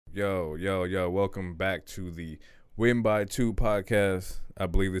Yo. Welcome back to the Win by Two podcast. I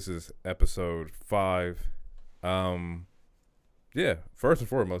believe this is episode 5. First and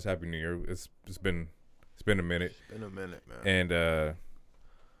foremost, Happy New Year. It's been a minute. It's been a minute, man. And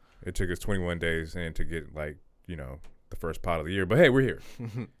it took us 21 days in to get the first pot of the year. But hey, we're here.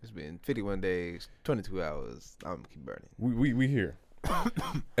 It's been 51 days, 22 hours. I'm gonna keep burning. We here.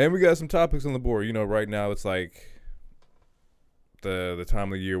 And we got some topics on the board. Right now it's like the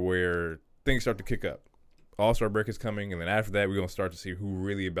time of the year where things start to kick up. All-Star break is coming, and then after that, we're going to start to see who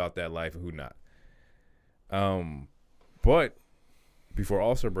really about that life and who not. But before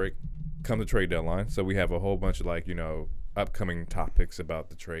All-Star break comes the trade deadline, so we have a whole bunch of, upcoming topics about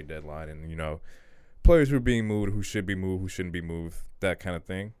the trade deadline and, players who are being moved, who should be moved, who shouldn't be moved, that kind of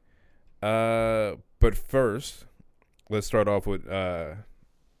thing. But first, let's start off with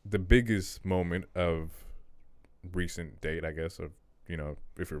the biggest moment of recent date, I guess, of,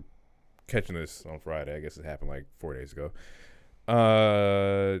 if you're catching this on Friday, I guess it happened like 4 days ago.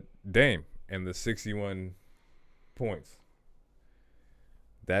 Dame and the 61 points.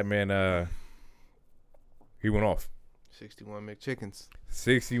 That man, he went off. 61 McChickens.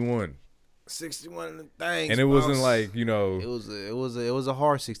 61. 61 things. And it wasn't like, It was a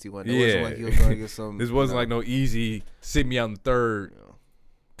hard 61. It yeah. wasn't like he was gonna get some. This wasn't like no easy sit me out in the third.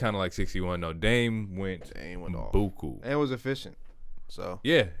 Kind of like 61. No, Dame went off. buku. And it was efficient. So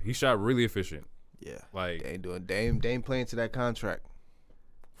Yeah, he shot really efficient. yeah, Like Dame playing to that contract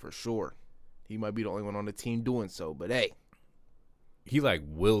for sure. He might be the only one on the team doing so, but hey, he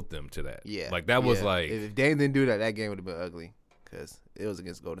willed them to that. yeah, Like that was yeah. like if Dame didn't do that, that game would have been ugly because it was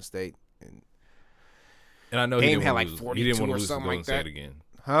against Golden State. And I know Dame he didn't had want like to lose. He didn't 42 want or to lose to something Golden like State that. again.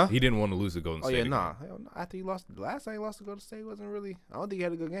 Huh? He didn't want to lose to Golden Oh State. yeah, again. nah. Hell, nah. After he lost, the last time he lost to Golden State wasn't really. I don't think he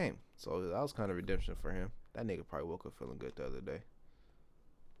had a good game. So that was kind of redemption for him. That nigga probably woke up feeling good the other day.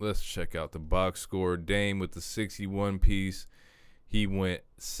 Let's check out the box score. Dame with the 61 piece. He went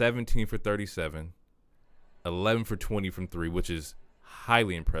 17 for 37, 11 for 20 from 3, which is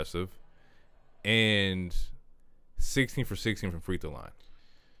highly impressive, and 16 for 16 from free throw line.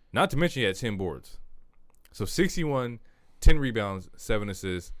 Not to mention he had 10 boards. So 61, 10 rebounds, 7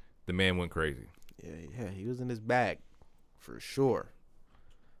 assists. The man went crazy. Yeah, he was in his bag for sure.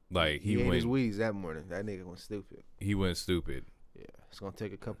 Like he ate his Wheaties that morning. That nigga went stupid. He went stupid. Yeah, it's gonna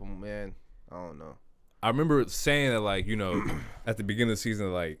take a couple. Man, I don't know. I remember saying that at the beginning of the season,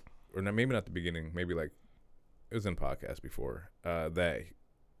 or maybe not the beginning, maybe it was in podcast before, that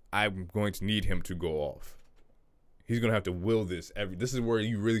I'm going to need him to go off. He's going to have to will this. This is where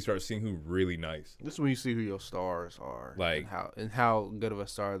you really start seeing who's really nice. This is when you see who your stars are, Like and how good of a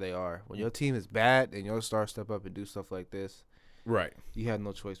star they are. When your team is bad and your stars step up and do stuff like this, right? You have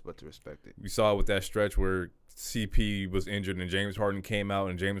no choice but to respect it. We saw with that stretch where CP was injured and James Harden came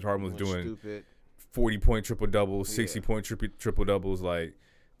out and James Harden was doing stupid. 40-point triple-doubles, 60-point triple-doubles. Like,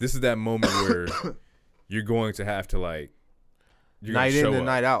 this is that moment where you're going to have to, you're night in and up.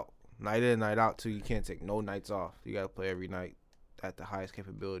 night out. Night in, night out, too. You can't take no nights off. You got to play every night at the highest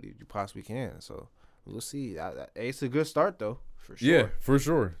capability you possibly can. So, we'll see. It's a good start, though, for sure. Yeah, for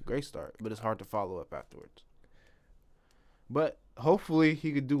sure. Great start. But it's hard to follow up afterwards. But hopefully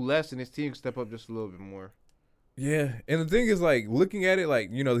he could do less and his team can step up just a little bit more. Yeah, and the thing is, looking at it,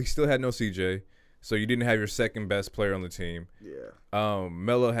 he still had no CJ. So you didn't have your second best player on the team. Yeah.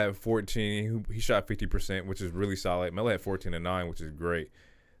 Melo had 14. He shot 50%, which is really solid. Melo had 14 and 9, which is great.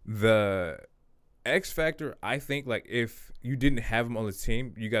 The X factor, I think, if you didn't have him on the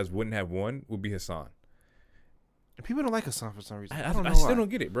team, you guys wouldn't have won, would be Hassan. People don't like Hassan for some reason. I still don't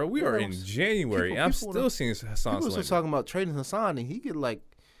get it, bro. We are in January, and I'm still seeing Hassan. People still talking about trading Hassan, and he get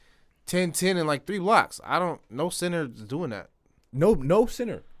 10-10 and 3 blocks. No center is doing that. No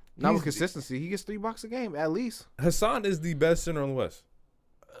center. Not with consistency. He gets 3 blocks a game at least. Hassan is the best center on the West.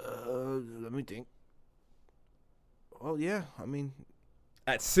 Let me think. Oh yeah, I mean,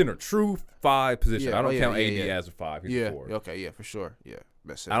 at center, true 5 position. Yeah. I don't count AD yeah. as a 5. He's a 4. Okay, yeah, for sure. Yeah,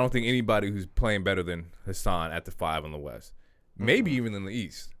 best center. I don't think anybody who's playing better than Hassan at the 5 on the West. Maybe even in the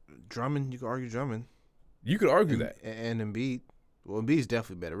East. Drummond, you could argue Drummond. You could argue that. And Embiid. Well, Embiid's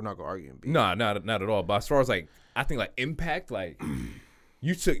definitely better. We're not gonna argue Embiid. No, not at all. But as far as I think impact, I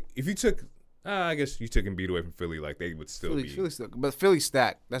guess you took Embiid away from Philly, they would still be. But Philly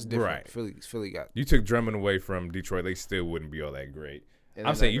stacked. That's different. Right. Philly got. You took Drummond away from Detroit, they still wouldn't be all that great.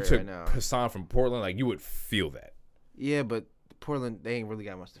 I'm saying you took Hassan from Portland, you would feel that. Yeah, but Portland, they ain't really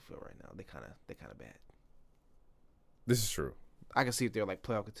got much to feel right now. They kind of bad. This is true. I can see if they're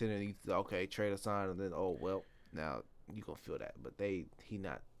playoff contender, and okay, trade Hassan, and then now you gonna feel that. But he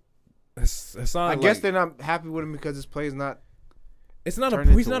not. Hassan, I guess they're not happy with him because his play is not It's not turn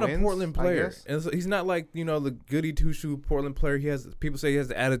he's into not a wins, Portland I player. guess. And he's not like, you know, the goody two shoe Portland player. People say he has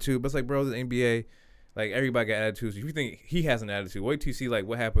the attitude, but it's like, bro, the NBA, like everybody got attitudes. If you think he has an attitude, wait till you see like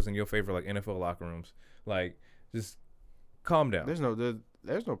what happens in your favorite like NFL locker rooms. Like, just calm down. There's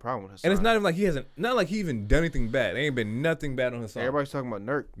no problem with Hassan. And it's not even like not like he even done anything bad. There ain't been nothing bad on his side. Everybody's talking about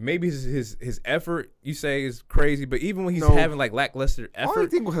Nurk. Maybe his effort you say is crazy, but even when he's No. having like lackluster Only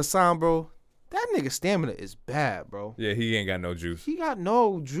effort, thing with Hassan, bro, that nigga stamina is bad, bro. yeah, he ain't got no juice. He got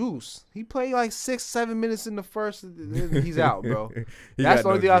no juice. He played like 6-7 minutes in the first. He's out, bro. He That's got the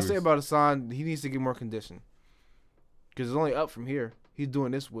only no thing I'll juice. say about Hassan. He needs to get more condition. Because it's only up from here. He's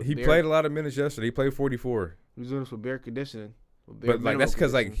doing this with He bare, played a lot of minutes yesterday. He played 44. He's doing this with bare conditioning. With bare But like minimal that's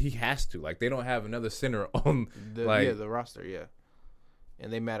because like conditioning. he has to. Like they don't have another center on. the like the roster, yeah.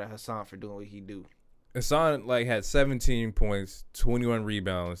 And they mad at Hassan for doing what he do. Hassan like had 17 points, 21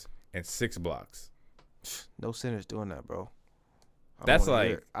 rebounds, and 6 blocks. No centers doing that, bro. That's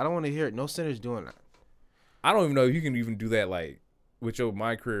I don't want to hear it. No centers doing that. I don't even know if you can even do that like with your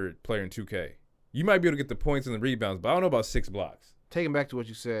my career player in 2K. You might be able to get the points and the rebounds, but I don't know about 6 blocks. Taking back to what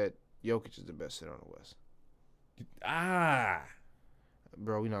you said, Jokic is the best center on the West.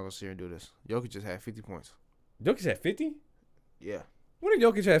 Bro, we're not gonna sit here and do this. Jokic just had 50 points. Jokic had 50? Yeah. When did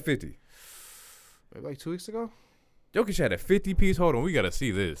Jokic have 50? Maybe like 2 weeks ago. Jokic had a 50 piece. Hold on, we gotta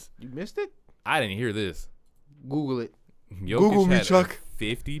see this. You missed it? I didn't hear this. Google it. Jokic Google me, had Chuck. a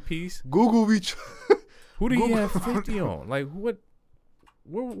 50 piece. Google me. Who did he Google- have 50 on? Like what?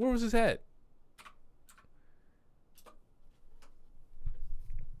 Where was his hat?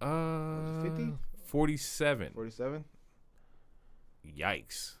 50? 47. 47?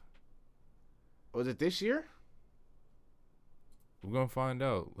 Yikes. Was it this year? We're gonna find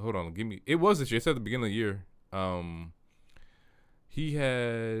out. Hold on, give me. It was this year. It's at the beginning of the year. He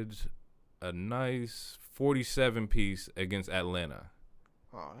had a nice 47 piece against Atlanta.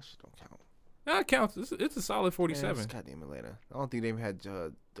 Oh, that shit don't count. That counts. It's a solid 47. Man, goddamn Atlanta. I don't think they even had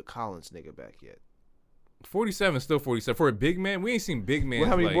the Collins nigga back yet. 47 is still 47 for a big man. We ain't seen big man. Well,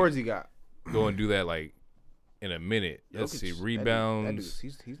 how many like, boards he got? go and do that like in a minute. Let's Jokic, see, that dude- rebounds.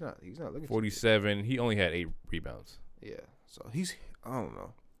 he's not looking 47. He only had 8 rebounds. Yeah, so he's I don't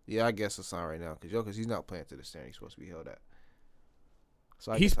know. Yeah, I guess it's not right now because Jokic he's not playing to the standard he's supposed to be held at.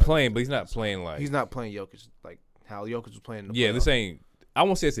 So I He's guess I- playing, but he's not playing like. He's not playing Jokic like how Jokic was playing. In the Yeah, this playoffs. ain't. I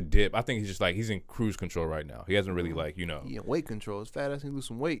won't say it's a dip. I think he's just like he's in cruise control right now. He hasn't really like He in weight control. His fat ass can lose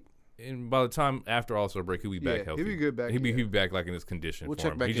some weight. And by the time after All-Star break, he'll be back healthy. He'll be good back. He'll yeah. be back like in his condition We'll for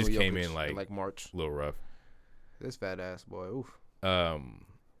check him. back He in just with came Jokic in like March. a little rough. This fat ass boy. Oof.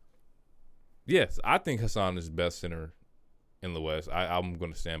 Yes, I think Hassan is the best center in the West. I'm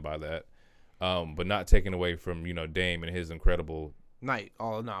going to stand by that. But not taking away from Dame and his incredible. Night.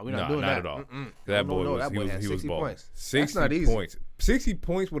 Oh no, we're Nah, not doing not that at all. Mm-mm. That No, boy no, was that boy had he was 60 balling. points. 60 not easy. points. 60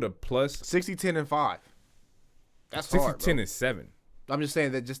 points with a plus. 60, 10, and 5. That's 60, hard, 10, bro. and 7. I'm just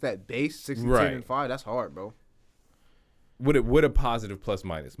saying that just that base 60, Right. 10, and 5. That's hard, bro. With a positive plus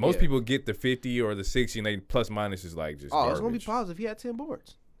minus. Most Yeah. people get the 50 or the 60 and they plus minus is like just Oh, garbage. it's gonna be positive. He had 10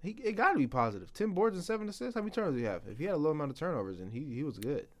 boards. It got to be positive. 10 boards and 7 assists. How many turnovers do he have? If he had a low amount of turnovers, then he was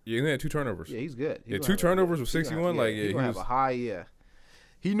good. Yeah, he had 2 turnovers. Yeah, he's good. Yeah, 2 turnovers with 61. Like, yeah, he he gonna was. have a high. Yeah,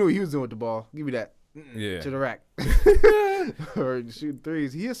 he knew what he was doing with the ball. Give me that. Yeah. To the rack. Or shooting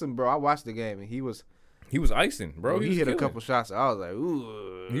threes. He hit some, bro. I watched the game and he was. He was icing, bro. He was hit a killing. couple shots. I was like,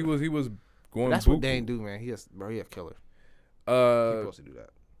 ooh. He was going. That's what buku. Dane do, man. He a killer. He supposed to do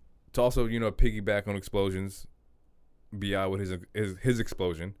that. To also piggyback on explosions, Bi with his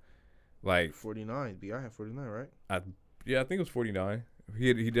explosion, like 49. Bi had 49, right? I think it was 49.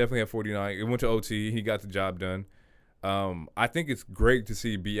 He definitely had 49. It went to OT. He got the job done. I think it's great to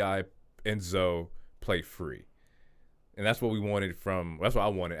see Bi and Zoe play free, and that's what we wanted from. That's what I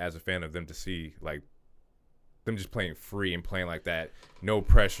wanted as a fan of them to see, like them just playing free and playing like that, no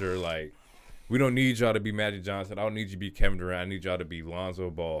pressure. Like we don't need y'all to be Magic Johnson. I don't need you to be Kevin Durant. I need y'all to be Lonzo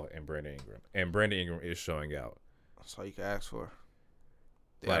Ball and Brandon Ingram. And Brandon Ingram is showing out. That's all you can ask for.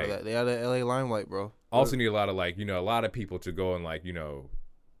 They Like- out of the LA limelight, bro. Also need a lot of a lot of people to go and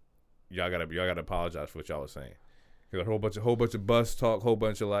y'all gotta apologize for what y'all are saying. A whole bunch of bus talk, whole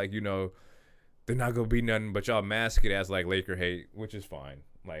bunch of they're not gonna be nothing, but y'all mask it as Laker hate, which is fine.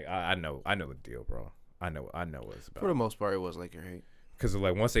 Like I know the deal, bro. I know what it's For the about. most part, it was Laker hate. Because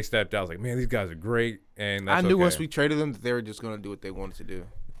once they stepped out, I was like, man, these guys are great, and that's I knew okay. once we traded them that they were just gonna do what they wanted to do.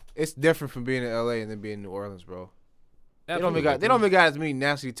 It's different from being in LA and then being in New Orleans, bro. They don't Absolutely. even got as many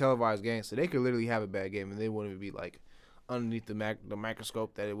nationally televised games, so they could literally have a bad game and they wouldn't be underneath the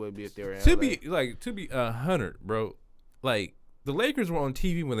microscope that it would be if they were in to LA. be 100, bro. the Lakers were on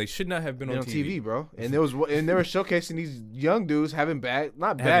TV when they should not have been on TV. bro. And they were showcasing these young dudes having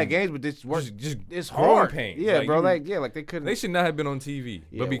not bad games, but it's hard. Pain. Yeah, like, bro. Like they couldn't. They should not have been on TV.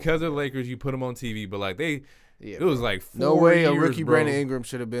 Yeah, but because of the Lakers, you put them on TV. But like it was like 4 no way years, a rookie bro. Brandon Ingram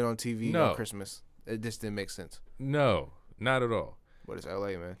should have been on TV No. on Christmas. It just didn't make sense. No, not at all. But it's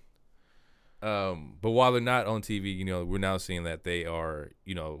LA, man. But while they're not on TV, we're now seeing that they are,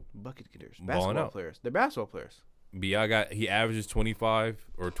 bucket getters, balling basketball out. players. They're basketball players. He averages 25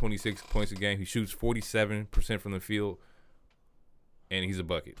 or 26 points a game. He shoots 47% from the field, and he's a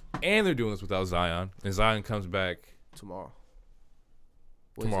bucket. And they're doing this without Zion. And Zion comes back tomorrow.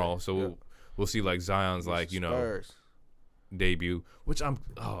 So we'll see like Zion's Spurs. Debut, which I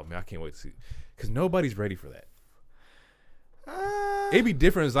can't wait to see, because nobody's ready for that. It'd be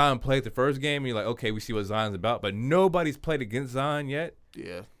different if Zion played the first game and you're like, okay, we see what Zion's about, but nobody's played against Zion yet.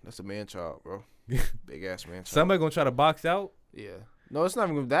 Yeah, that's a man child, bro. Big ass man child. Somebody gonna try to box out? Yeah. No, it's not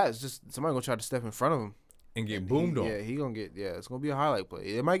even that. It's just somebody gonna try to step in front of him and get boomed on. Yeah, he gonna get. Yeah, it's gonna be a highlight play.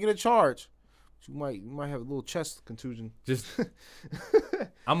 It might get a charge. You might have a little chest contusion. Just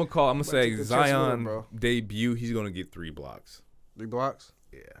I'm gonna say Zion bro. Debut. He's gonna get 3 blocks. 3 blocks.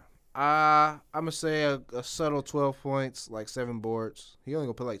 Yeah. I'm gonna say a subtle 12 points, like 7 boards. He only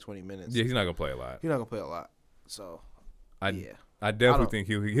gonna play like 20 minutes. Yeah, he's not gonna play a lot. He's not gonna play a lot. So I definitely think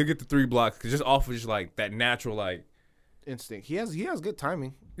he'll get the 3 blocks, cause just off of just like that natural like instinct. He has good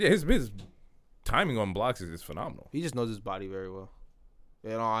timing. Yeah, his timing on blocks is phenomenal. He just knows his body very well.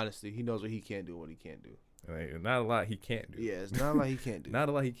 In all honesty, he knows what he can do and what he can't do. Not a lot he can't do. Yeah, it's not a lot he can't do. Not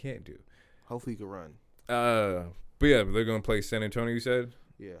a lot he can't do. Hopefully he can run. But yeah, they're gonna play San Antonio. You said.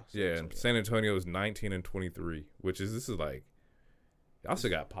 Yeah. San Antonio is 19-23, this is like, y'all still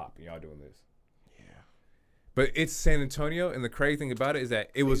got pop and y'all doing this. Yeah. But it's San Antonio, and the crazy thing about it is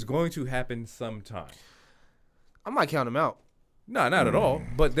that it was going to happen sometime. I'm not counting them out. No, not at all.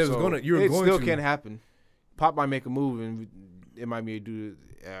 But there's it still can happen. Pop might make a move, and it might be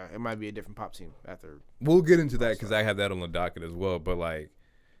a different Pop team after. We'll get into that because I have that on the docket as well. But like,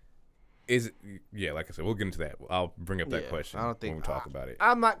 like I said, we'll get into that. I'll bring up that question when we talk about it.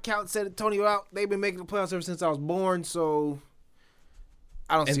 I'm not counting San Antonio out. They've been making the playoffs ever since I was born, so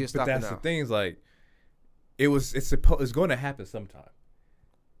I don't see it stopping now. But that's the thing is like, it's going to happen sometime.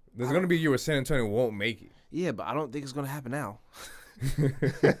 There's going to be a year where San Antonio won't make it. Yeah, but I don't think it's going to happen now.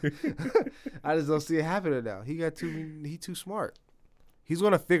 I just don't see it happening now. He too smart. He's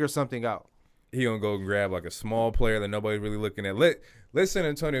going to figure something out. He gonna go and grab like a small player that nobody's really looking at. Let San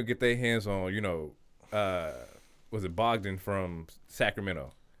Antonio get their hands on, was it Bogdan from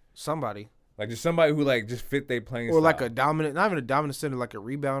Sacramento? Somebody. Like just somebody who like just fit their playing style. Or like a dominant, not even a dominant center, like a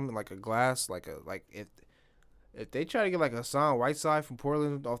rebound, like a glass, like if they try to get like Hassan Whiteside from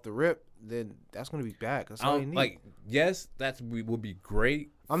Portland off the rip, then that's gonna be bad. That's all you need. Like yes, would be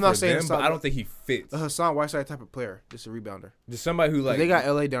great. I'm not saying but I don't think he fits. A Hassan Whiteside type of player, just a rebounder. Just somebody who like they got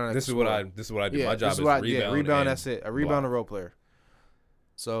LA down at this is what I do. Yeah, my job is rebound. Yeah, rebound. That's it. A rebound and role player.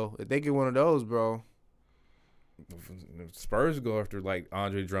 So if they get one of those, bro, Spurs go after like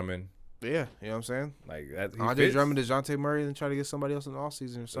Andre Drummond. Yeah, you know what I'm saying. Like that. Andre Drummond, DeJounte Murray, and try to get somebody else in the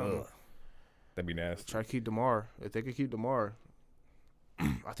offseason or something. That'd be nasty. Try to keep DeMar. If they could keep DeMar,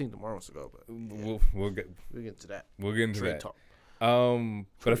 I think DeMar wants to go, but yeah. we'll get into that. We'll get into Trade that. Talk.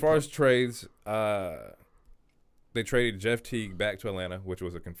 But as far as trades, they traded Jeff Teague back to Atlanta, which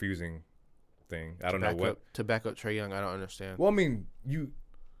was a confusing thing. I don't know what to back up Trae Young. I don't understand. Well, I mean, you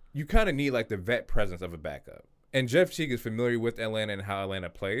kind of need like the vet presence of a backup, and Jeff Teague is familiar with Atlanta and how Atlanta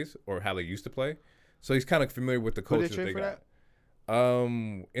plays or how they used to play, so he's kind of familiar with the culture that they got.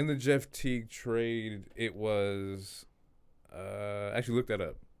 In the Jeff Teague trade, it was actually look that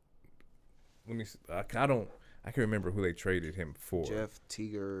up. Let me see. I can't remember who they traded him for. Jeff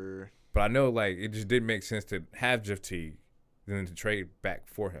Teague. But I know, like, it just didn't make sense to have Jeff Teague than to trade back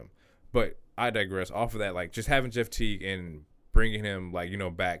for him. But I digress. Off of that, like, just having Jeff Teague and bringing him, like,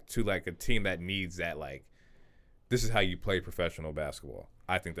 back to, like, a team that needs that, like, this is how you play professional basketball.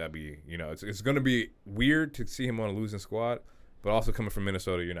 I think that'd be, it's going to be weird to see him on a losing squad, but also coming from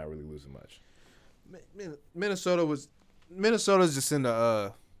Minnesota, you're not really losing much. Minnesota's just in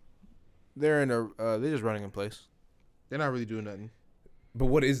the they're just running in place. They're not really doing nothing. But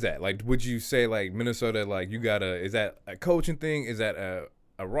what is that? Like, would you say, like, Minnesota, like, is that a coaching thing? Is that a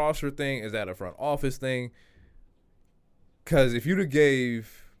roster thing? Is that a front office thing? Because if you'd have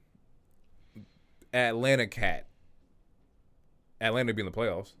gave Atlanta would be in the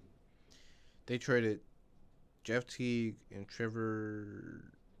playoffs. They traded Jeff Teague and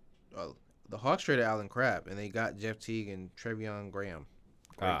Trevor. The Hawks traded Allen Crabbe, and they got Jeff Teague and Treveon Graham.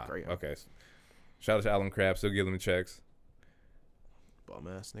 Graham. Okay. Shout out to Allen Crabbe. Still give them the checks. Bum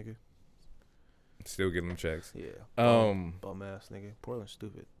ass nigga. Still getting them checks. Yeah. Um, Bum ass nigga. Portland's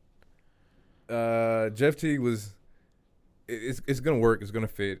stupid. Jeff Teague was. It's gonna work. It's gonna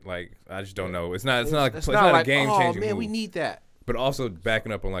fit. Like I just don't know. It's not like It's it's not like, a game changing man, move. we need that. But also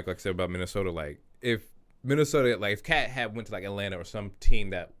backing up on like I said about Minnesota. Like if Minnesota, like if Cat had went to like Atlanta or some team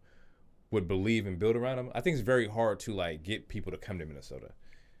that would believe and build around him, I think it's very hard to like get people to come to Minnesota.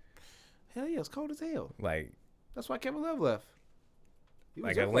 Hell yeah, it's cold as hell. Like That's why Kevin Love left. He was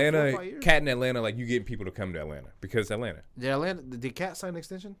like there for 4 or Atlanta, 5 years. Cat in Atlanta, like you getting people to come to Atlanta because it's Atlanta. Did Cat sign an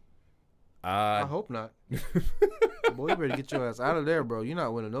extension? I I hope not. Boy, you better get your ass out of there, bro. You're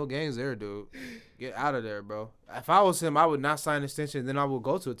not winning no games there, dude. Get out of there, bro. If I was him, I would not sign an extension. Then I would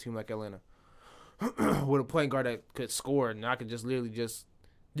go to a team like Atlanta with a point guard that could score, and I could just literally just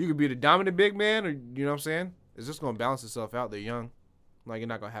you could be the dominant big man, or you know what I'm saying. It's just gonna balance itself out. They're young, like you're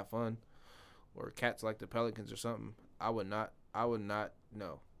not gonna have fun, or Cats like the Pelicans or something. I would not.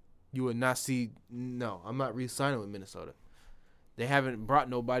 No, you would not see. No, I'm not re-signing with Minnesota. They haven't brought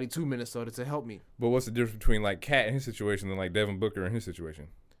nobody to Minnesota to help me. But what's the difference between like Cat in his situation and like Devin Booker in his situation?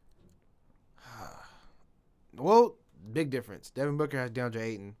 Well, big difference. Devin Booker has DeAndre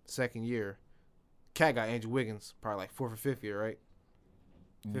Ayton, second year. Cat got Andrew Wiggins, probably like 4th or 5th year, right?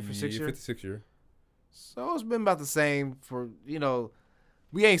 5th or 6th year? 5th or 6th year. So it's been about the same for,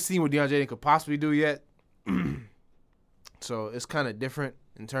 we ain't seen what DeAndre Ayton could possibly do yet. So it's kind of different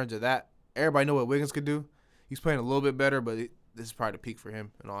in terms of that. Everybody know what Wiggins could do. He's playing a little bit better, but this is probably the peak for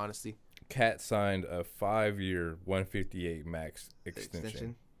him, in all honesty. Cat signed a 5-year, 158 max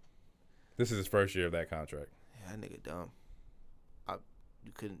extension. This is his first year of that contract. Yeah, that nigga dumb.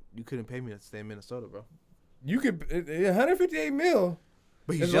 You couldn't pay me to stay in Minnesota, bro. You could 158 mil.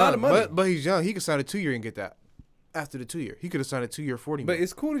 But he's That's young. a lot of money. But he's young. He could sign a 2-year and get that. After the 2-year, he could have signed a 2-year 40 But million.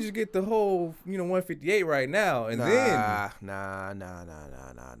 it's cool to just get the whole 158 right now, and then Nah.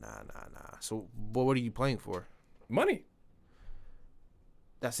 So, what are you playing for? money.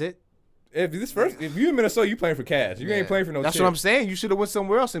 That's it. If you in Minnesota, you playing for cash. You ain't playing for no. That's chip. what I'm saying. You should have went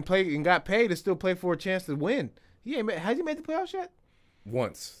somewhere else and played and got paid and still play for a chance to win. Has he made the playoffs yet?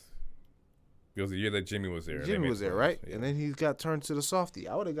 Once. It was the year that Jimmy was there. Jimmy was there, right? Yeah. And then he got turned to the softie.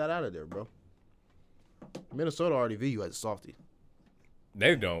 I would have got out of there, bro. Minnesota already view you as a softie.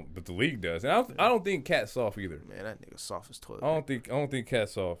 They don't, but the league does. And I don't think Cat's soft either. Man, that nigga soft as toilet. I don't think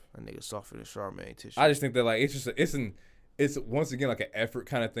Cat's soft. That nigga softer than Charmaine tissue. I just think that like it's once again like an effort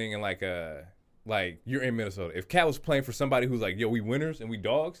kind of thing, and like you're in Minnesota. If Cat was playing for somebody who's like, yo, we winners and we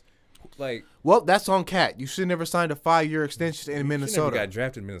dogs, like well, that's on Cat. You should never signed a 5-year extension in Minnesota. She never got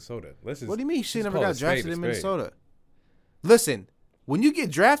drafted in Minnesota. What do you mean she let's never call got a spade drafted a in spade. Minnesota? Listen, when you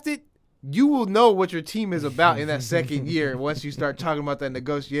get drafted, you will know what your team is about in that second year once you start talking about that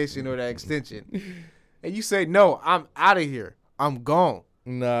negotiation or that extension. And you say, no, I'm out of here. I'm gone.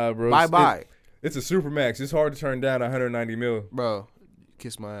 Nah, bro. Bye-bye. It's a supermax. It's hard to turn down 190 mil. Bro,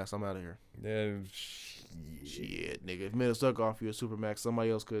 kiss my ass. I'm out of here. Yeah. Shit, nigga. If Minnesota offer you a supermax,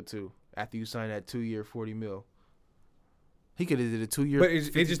 somebody else could too. After you sign that 2-year, 40 mil. He could have did a 2-year, But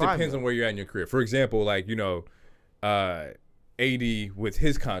it just depends on where you're at in your career. For example, like, AD with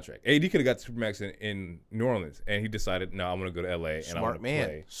his contract. AD could have got the supermax in New Orleans, and he decided, no, I'm going to go to LA and I'm going to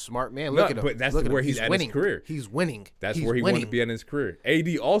play. Smart man. No, Look at him. but that's Look at where him. he's at in winning. his career. He's winning. That's He's where he winning. wanted to be in his career.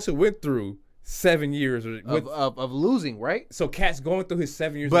 AD also went through 7 years of losing, right? So Cat's going through his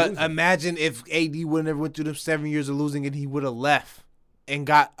 7 years But of losing. imagine if AD would never went through them 7 years of losing and he would have left and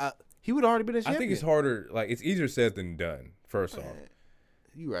got he would have already been a champion. I think it's harder, like, it's easier said than done, first off.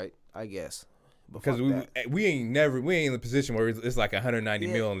 You right, I guess. But Because fuck we ain't in the position where it's like 190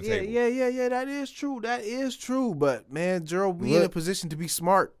 mil on the table. Yeah, that is true. But man, Gerald, we in a position to be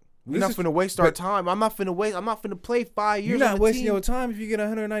smart. We're not finna waste our time. I'm not finna play 5 years. You're not on a wasting team. your time if you get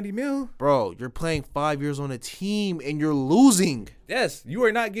 190 mil. Bro, you're playing 5 years on a team and you're losing. Yes, you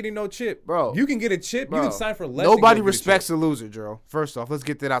are not getting no chip. Bro. You can get a chip. Bro. You can sign for less. Nobody respects a loser, Gerald. First off, let's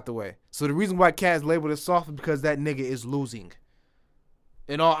get that out the way. So the reason why Cat is labeled as soft is because that nigga is losing.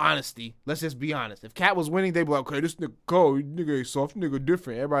 In all honesty, let's just be honest. If Cat was winning, they'd be like, okay, this nigga cold, nigga ain't soft, nigga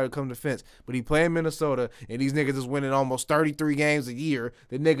different. Everybody would come to the fence. But he playing Minnesota, and these niggas is winning almost 33 games a year.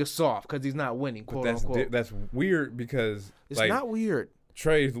 The nigga soft because he's not winning, quote unquote. That's weird because It's like, not weird.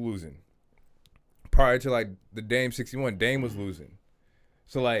 Trey's losing. Prior to like the Dame 61, Dame was losing.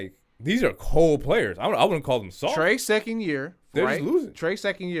 So like these are cold players. I wouldn't call them soft. Trey second year, They're right? just losing. Trey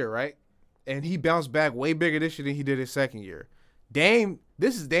second year, right? And he bounced back way bigger this year than he did his second year. Dame,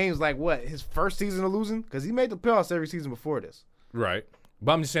 this is Dame's like what, his first season of losing? Because he made the playoffs every season before this. Right.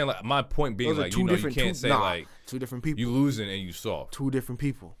 But I'm just saying, like, my point being, Those are like, two you know, you different. can't say like two different people. you losing and you soft. Two different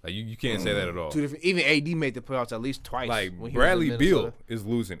people. Like you can't say that at all. Two different. Even AD made the playoffs at least twice. Like when he was in Bradley Beal Minnesota. is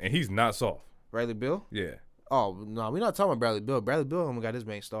losing and he's not soft. Bradley Beal. Yeah. Oh no, we're not talking about Bradley Beal. Bradley Beal only got his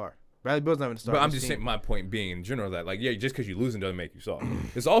main star. Bradley Beal's not even a star. But of I'm his just team. saying my point being in general that like yeah, just because you're losing doesn't make you soft.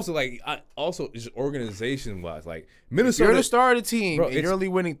 It's also like just organization wise, like Minnesota. You're the star of the team, Bro, and it's- you're only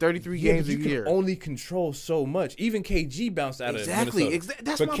winning 33 Yeah, games but a you year. can only control so much. Even KG bounced out Exactly, of Minnesota.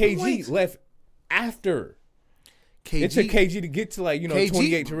 that's but my KG point. left after. KG, It took KG to get to like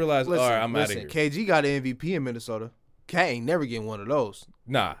 28 to realize, all right, I'm out of here. KG got an MVP in Minnesota. Cat ain't never getting one of those.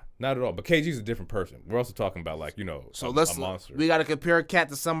 Nah, not at all. But KG's a different person. We're also talking about like So a let's monster. we got to compare Cat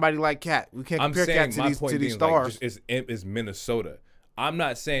to somebody like Cat. We can't I'm compare saying Cat my to point these being like stars. is Minnesota. I'm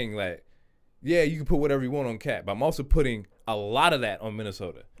not saying that. Yeah, you can put whatever you want on Cat, but I'm also putting a lot of that on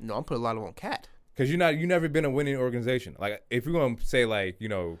Minnesota No, I'm putting a lot of on Cat. because you never been a winning organization. Like if you're gonna say like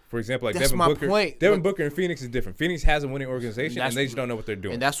for example like That's Devin my Booker, point. Devin Booker and Phoenix is different. Phoenix has a winning organization and That's- they just don't know what they're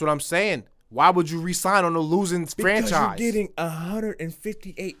doing. And that's what I'm saying. Why would you resign on a losing franchise? Because you're getting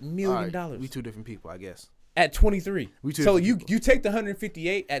 $158 million All right, we two different people, I guess. at 23. We two So different you take the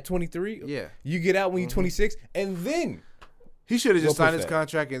 158 at 23. Yeah. You get out when you're 26, and then He should have just Go push signed his that.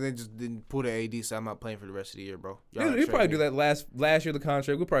 contract and then just didn't pull the AD. So I'm not playing for the rest of the year, bro. Y'all he'll gotta probably trade do me. that last year of the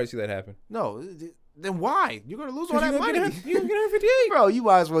contract. We'll probably see that happen. No, then why? You're gonna lose all that money, You're gonna get 158. bro. You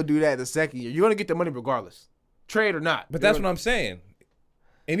might as well do that in the second year. You're gonna get the money regardless, trade or not. But that's what I'm saying.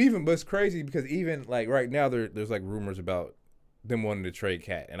 But it's crazy because even like right now there's like rumors about them wanting to trade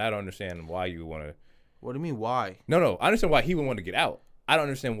Cat, and I don't understand why you want to. What do you mean? Why? No, I understand why he would want to get out. I don't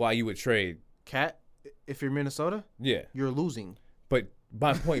understand why you would trade. Cat, if you're Minnesota, Yeah, you're losing. but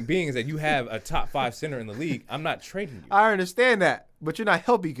my point being is that you have a top 5 center in the league. I'm not trading you. I understand that, but you're not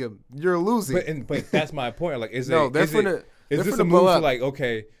helping him. You're losing. But that's my point. Like, is No, it? they're Is finna- they're this finna a blow move to up. like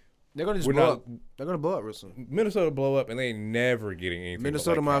okay, They're gonna just we're blow not- up. They're gonna blow up real soon. Minnesota blow up and they ain't never getting anything.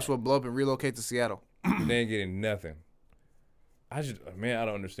 Minnesota but might like as well blow up and relocate to Seattle. that. They ain't getting nothing. I don't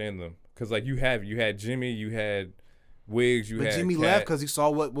understand them because like you had Jimmy, you had Wiggs, you But had Jimmy Cat. left because he saw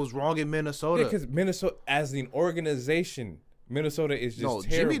what was wrong in Minnesota. because Minnesota as an organization, Minnesota is just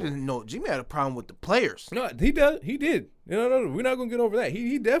terrible. Jimmy didn't know. Jimmy had a problem with the players. No, he does. He did. No, we're not gonna get over that.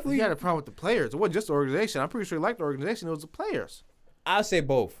 He definitely. He had a problem with the players. It wasn't just the organization. I'm pretty sure he liked the organization. It was the players. I say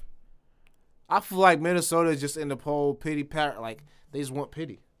both. I feel like Minnesota is just in the whole pity pat. Like they just want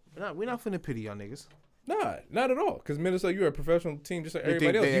pity. We're not finna pity y'all niggas. Nah, not at all. Because Minnesota, you're a professional team just like You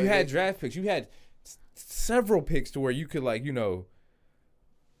everybody else. think You had they- draft picks. You had several picks to where you could like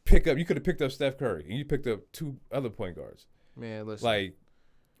pick up. You could have picked up Steph Curry and you picked up 2 other point guards. Man, listen. Like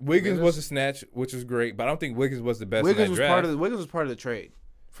Wiggins Man, was a snatch, which was great, but I don't think Wiggins was the best Wiggins in was that part draft. of Wiggins was part of the trade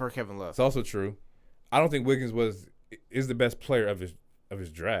for Kevin Love. It's also true. I don't think Wiggins is the best player of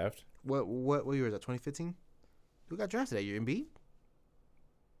his draft. What year was that? 2015. Who got drafted that year? Embiid.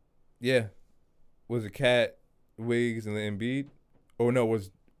 Yeah, was it Cat, Wiggs, and then Embiid? Or no,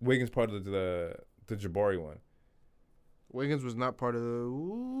 was Wiggins part of the Jabari one? Wiggins was not part of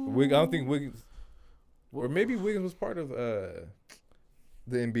the. I don't think Wiggins, or maybe Wiggins was part of the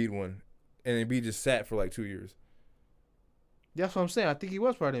Embiid one, and Embiid just sat for like 2 years. That's what I'm saying. I think he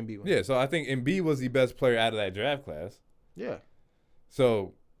was part of the Embiid one. Yeah, so I think Embiid was the best player out of that draft class. Yeah.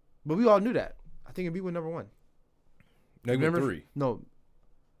 So But we all knew that. I think Embiid was number 1. they went 3. No.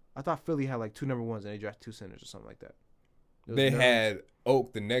 I thought Philly had like 2 number 1s and they drafted 2 centers or something like that. It was They Nerlens- had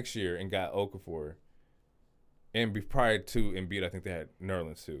Oak the next year and got Okafor. And prior to Embiid, I think they had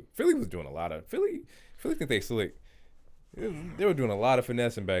Nerlens too. Philly was doing a lot of Philly think they slick. They were doing a lot of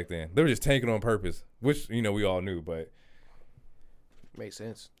finessing back then. They were just tanking on purpose, which we all knew, but Makes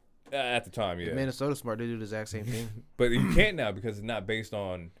sense. at the time, yeah. Minnesota smart. They do the exact same thing. But you can't now because it's not based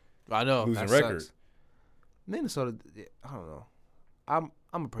on I know. losing that record. sucks. Minnesota, I don't know. I'm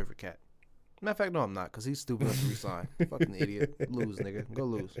a pray for Cat. Matter of fact, no, I'm not, because he's stupid enough to resign. Fucking idiot. Lose, nigga. Go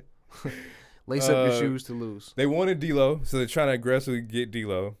lose. Lace up your shoes to lose. They wanted D'Lo, so they're trying to aggressively get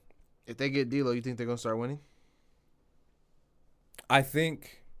D'Lo. If they get D'Lo, you think they're gonna start winning? I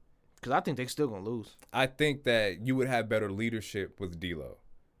think Because I think they're still gonna lose. that you would have better leadership with D'Lo.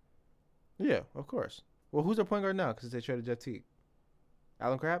 Yeah, of course. Well, who's their point guard now? Because they traded Jeff Teague.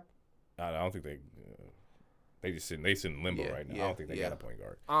 Alan Crabb? I don't think they sit in limbo Yeah, right now. I yeah, don't think they yeah. got a point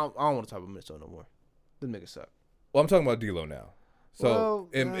guard. I don't want to talk about Minnesota no more. Them niggas suck. Well, I'm talking about D'Lo now. So, Well,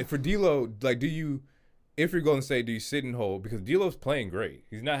 and for D'Lo, like, if you're going to say, do you sit and hold? Because D'Lo's playing great.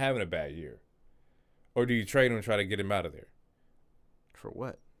 He's not having a bad year. Or do you trade him and try to get him out of there? For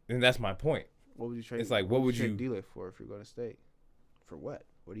what? And that's my point. What would you trade? It's like, what would trade you- D'Lo for if you're going to stay? For what?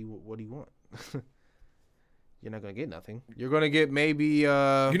 What do you want? You're not gonna get nothing. You're gonna get maybe.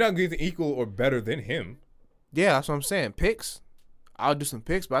 You're not getting equal or better than him. Yeah, that's what I'm saying. Picks. I'll do some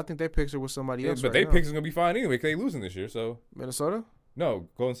picks, but I think their picks are with somebody else. But right they now. picks are gonna be fine anyway. 'Cause they losing this year. So Minnesota. no,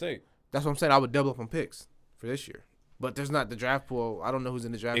 Golden State. That's what I'm saying. I would double up on picks for this year. But there's not the draft pool. I don't know who's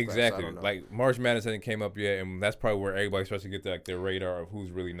in the draft. Exactly. Class, so I don't know. Like March Madness hasn't came up yet, and that's probably where everybody starts to get like their radar of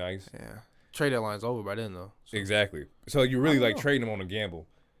who's really nice. Yeah. Trade deadline's over by then though. So. Exactly. So you really I don't like know. trading them on a gamble.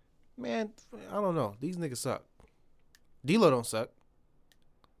 Man, I don't know. These niggas suck. D'Lo don't suck.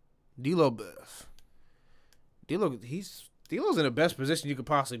 D'Lo's in the best position you could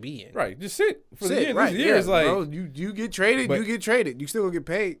possibly be in. Right. Just sit for the Sit, year. right? This year Yeah, is like bro, you get traded, But- you get traded. You still gonna get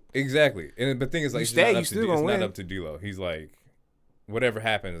paid. exactly. And the thing is like You it's stay, not you up still to gonna it's win. not up to D'Lo. He's like whatever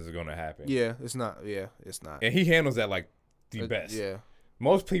happens is gonna happen. Yeah, it's not. Yeah, it's not. And he handles that like the best. Yeah.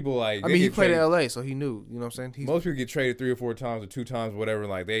 Most people like I they mean, he get played in traded- LA, so he knew. You know what I'm saying? most people get traded 3 or 4 times or 2 times, whatever.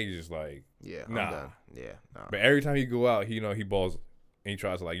 Like they just like. yeah, nah. I'm done. Yeah, nah. But every time he go out, he balls and he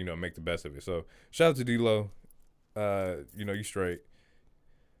tries to like make the best of it. So shout out to D'Lo. You straight.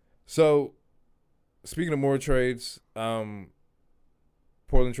 So speaking of more trades, Portland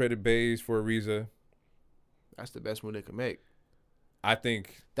traded Bays for Ariza. That's the best move they could make. I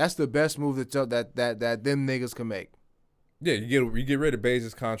think That's the best move that them niggas can make. yeah, you get rid of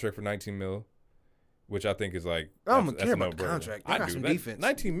Bays' contract for $19 million, which I think is like I don't that's care a about the no-brainer. contract. They I got do. some That- defense.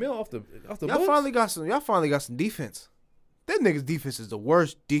 $19 million off the Y'all books? finally got some defense. That niggas' defense is the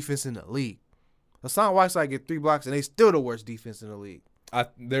worst defense in the league. Hassan Whiteside get 3 blocks and they still the worst defense in the league.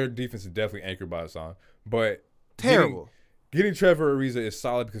 Their defense is definitely anchored by Hassan, but Terrible. Getting Trevor Ariza is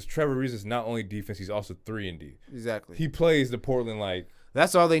solid because Trevor Ariza is not only defense, he's also 3-and-D. Exactly. He plays the Portland like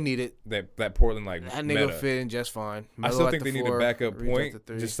That's all they needed. that Portland like That nigga meta. fit in just fine. I Melo still at think the they need a 4, backup Ariza at point. the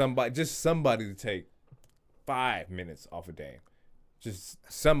 3. Just somebody to take 5 minutes off a Dame. Just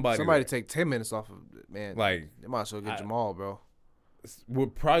somebody to take 10 minutes off of it, man. like They might as well get Jamal, bro. we're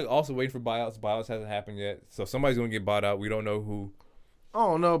probably also waiting for buyouts. Buyouts hasn't happened yet, so somebody's gonna get bought out. We don't know who. I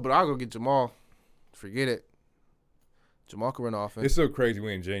don't know, but I'll go get Jamal. Forget it. Jamal can run offense. It's so crazy.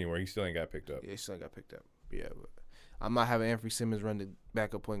 We in January. He still ain't got picked up. Yeah, he still got picked up. Yeah, but I'm not having Anthony Simmons run the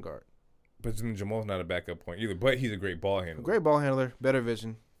backup point guard. But then Jamal's not a backup point either. But he's a great ball handler. Great ball handler, better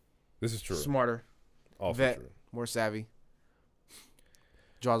vision, This is true. smarter, Also vet. true. more savvy.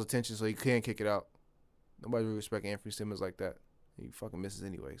 Draws attention so he can kick it out. Nobody really respect Anthony Simmons like that. He fucking misses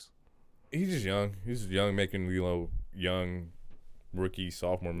anyways. He's just young. He's just young, making young rookie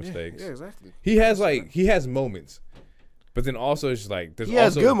sophomore mistakes. Yeah, exactly. He has moments, but then also it's just like there's He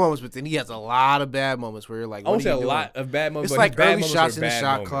has also good moments, but then he has a lot of bad moments where you're like, I what won't are say you a doing? lot of bad moments. It's but his like bad early moments shots are in the bad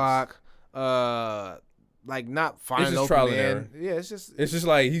shot moments. clock. Like not finding just open trial and man. error. Yeah, it's just It's just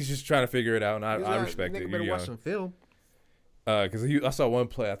like he's just trying to figure it out, and I respect nigga it. better You're watch young. some film. Because I saw one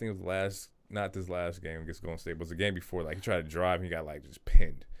play. I think it was not this last game against Golden State, but it was the game before. Like he tried to drive, and he got like just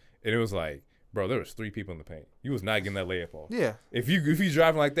pinned, and it was like, bro, there was 3 people in the paint. You was not getting that layup off. Yeah, If you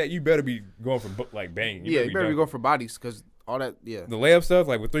driving like that, you better be going for like banging. you better be dunking. going for bodies because all that. Yeah, The layup stuff,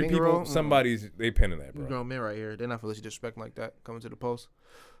 like with 3 Finger people, roll, they pinning that, you bro. grown men right here. They're not for let you disrespect like that coming to the post.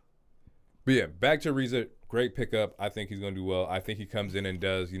 But yeah, back to Ariza, great pickup. I think he's gonna do well. I think he comes in and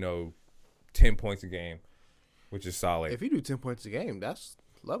does 10 points a game, which is solid. If you do 10 points a game, that's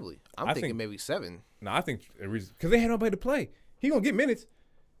lovely. I'm I thinking think- maybe 7. No, I think Ariza because they had nobody to play. He gonna get minutes.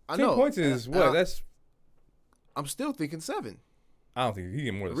 I 10 know. points is And what? That's I'm still thinking 7. I don't think he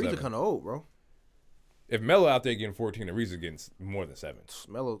get more than Ariza 7. kind of old, bro. If Melo out there getting 14, Ariza getting more than 7.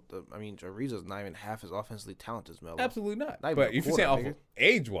 Melo, Ariza's not even half as offensively talented as Melo. Absolutely not. Not even But a if you're saying quarter, off of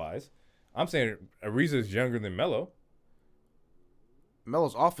age-wise, I'm saying Ariza is younger than Melo.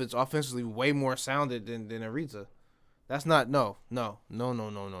 Melo's offensively way more sounded than Ariza. That's not no.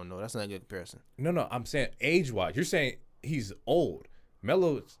 That's not a good comparison. No, I'm saying age-wise. You're saying he's old.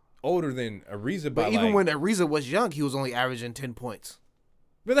 Melo's older than Ariza by But even when Ariza was young, he was only averaging 10 points.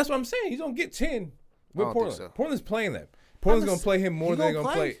 But that's what I'm saying. He's gonna get 10 with don't think Portland. so. Portland's playing that. Portland's gonna play him more He than they're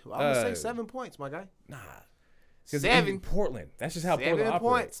gonna play. I'm gonna say 7 points, my guy. Nah, 'Cause 7. in Portland. That's just how 7 Portland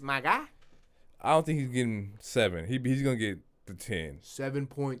operates. points, my guy. I don't think he's getting 7. He's gonna get the 10. 7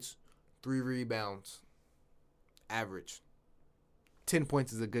 points, 3 rebounds, average. 10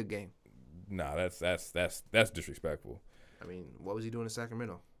 points is a good game. Nah, that's disrespectful. I mean, what was he doing in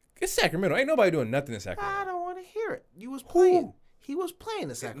Sacramento? It's Sacramento. Ain't nobody doing nothing in Sacramento. I don't want to hear it. You was playing. He was playing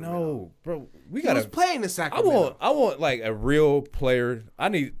in Sacramento. No, bro. We He was gotta. playing in Sacramento. I want like a real player.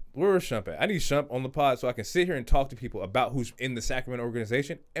 Where's Shump at? I need Shump on the pod so I can sit here and talk to people about who's in the Sacramento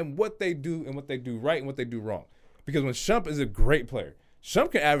organization and what they do and what they do right and what they do wrong. Because when Shump is a great player,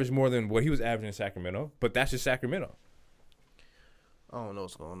 Shump can average more than what he was averaging in Sacramento, but that's just Sacramento. I don't know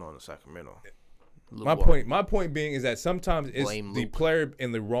what's going on in Sacramento. Luke My point being is that sometimes it's Blame the Luke. player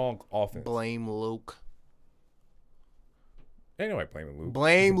in the wrong offense. Blame Luke. Ain't nobody blaming Luke.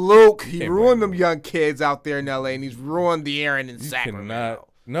 Blame Luke. He can't ruined blame them young kids out there in LA, and he's ruined the Aaron in Sacramento.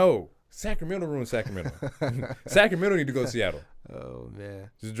 No, Sacramento ruined Sacramento. Sacramento need to go to Seattle. Oh man.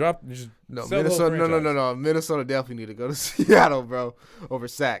 Just No, sell the whole Minnesota. No. franchise. Minnesota definitely need to go to Seattle, bro, over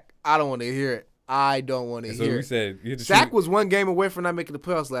Sac. I don't want to hear it. I don't want to And so hear we it. said you had to Sac shoot- was one game away from not making the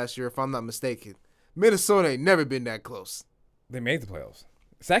playoffs last year, if I'm not mistaken. Minnesota ain't never been that close. They made the playoffs.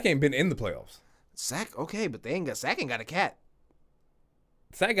 Sac ain't been in the playoffs. Sac, okay, but Sac ain't got a cat.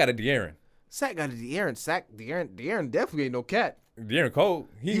 Sac got a De'Aaron. Sac got a De'Aaron. De'Aaron definitely ain't no cat. De'Aaron cold.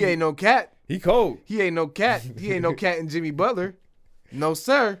 He ain't no cat. He cold. He ain't no cat. He ain't no cat in Jimmy Butler. No,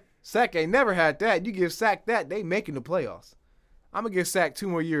 sir. Sac ain't never had that. You give Sac that, they making the playoffs. I'm going to give Sac 2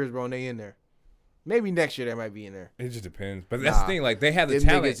 more years, bro, and they in there. Maybe next year they might be in there. It just depends. But that's the thing. Like they have the Them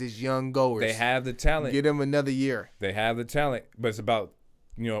talent. niggas is young goers. They have the talent. Give them another year. They have the talent. But it's about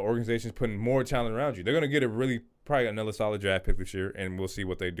organizations putting more talent around you. They're gonna get probably another solid draft pick this year, and we'll see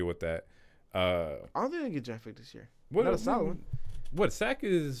what they do with that. I don't think they get draft pick this year. What Not a solid one. What Sac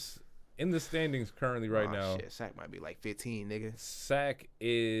is in the standings currently right Oh, now? Shit, Sac might be like 15, nigga. Sac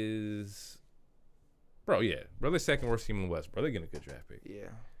is, bro. They're second worst team in the West, bro. They're getting a good draft pick, Yeah.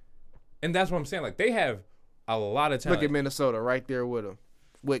 and that's what I'm saying. Like they have a lot of talent. Look at Minnesota right there with him.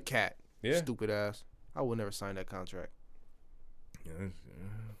 With Cat. Yeah. Stupid ass. I would never sign that contract.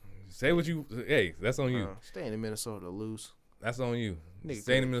 Say what you. Hey, that's on you. Staying in Minnesota to lose. That's on you. Nigga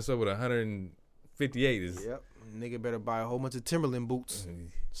Staying could- in Minnesota with 158 is. Yep. Nigga better buy a whole bunch of Timberland boots.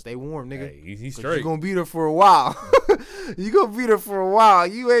 Stay warm, nigga. Hey, he's 'Cause straight. you gonna be there for a while. You gonna be there for a while.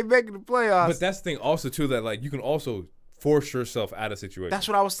 You ain't making the playoffs. But that's the thing also too that like you can also force yourself out of situations. That's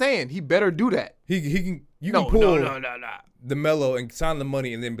what I was saying. He better do that. He can you No, can pull no. the mellow and sign the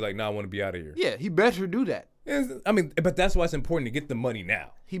money and then be like, nah, I want to be out of here. Yeah, he better do that. I mean, but that's why it's important to get the money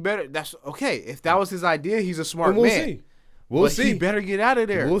now. He better. That's okay. If that was his idea, he's a smart And we'll man. see. We'll But see. He better get out of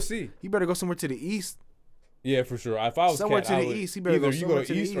there. We'll see. He better go somewhere to the east. Yeah, for sure. If I was Somewhere Cat, to I the would- east. He better either go you go somewhere to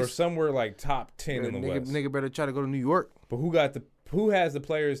to the east or east. somewhere like top 10 in the West. Nigga better try to go to New York. But who has the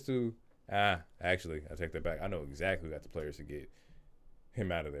players to? Actually, I take that back. I know exactly who got the players to get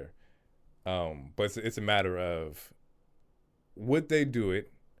him out of there. But it's a matter of would they do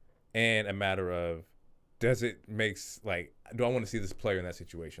it, and a matter of does it makes like do I want to see this player in that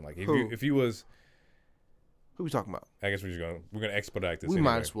situation? Like if he was, Who we talking about? I guess we're gonna expedite this. We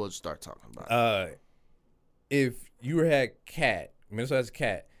anyway. might as well just start talking about it. If you had Cat, Minnesota has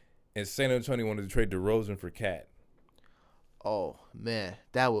Cat, and San Antonio wanted to trade DeRozan for Cat. Oh man,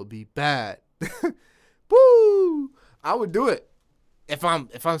 that would be bad. Woo! I would do it if I'm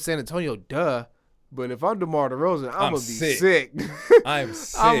San Antonio, duh. But if I'm DeMar DeRozan, I'm gonna be sick. I'm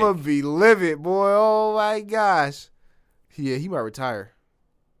sick. I'm gonna be livid, boy. Oh my gosh. Yeah, he might retire.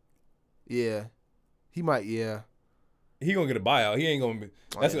 Yeah, he might. Yeah. He gonna get a buyout. He ain't gonna be.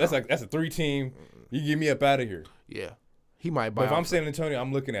 That's a 3-team. You get me up out of here. Yeah, he might buy. But if out I'm San Antonio,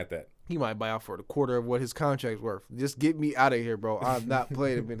 I'm looking at that. He might buy out for the quarter of what his contract's worth. Just get me out of here, bro. I'm not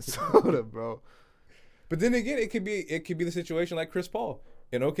playing in Minnesota, bro. But then again, it could be the situation like Chris Paul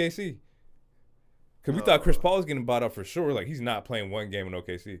in OKC. Because we thought Chris Paul was getting bought out for sure. Like he's not playing one game in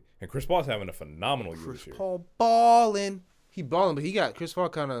OKC, and Chris Paul's having a phenomenal year this year. Paul balling. He balling, but he got Chris Paul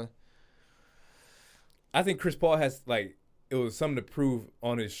kind of. I think Chris Paul has it was something to prove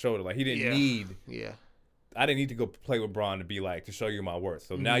on his shoulder. Like he didn't need. Yeah. I didn't need to go play with Bron to be to show you my worth.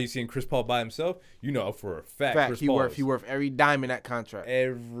 So now you seeing Chris Paul by himself, you know for a fact Chris Paul he worth every dime in that contract.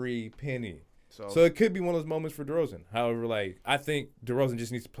 every penny. So it could be one of those moments for DeRozan. However, I think DeRozan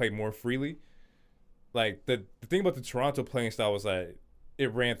just needs to play more freely. Like the thing about the Toronto playing style was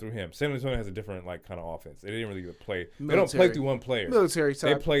it ran through him. San Antonio has a different kind of offense. They didn't really play. They don't play through one player. Military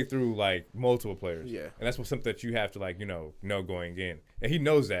They type. play through multiple players. Yeah. And that's something that you have to know going in. And he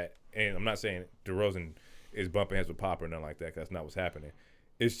knows that. And I'm not saying DeRozan is bumping heads with Pop or nothing like that. 'Cause that's not what's happening.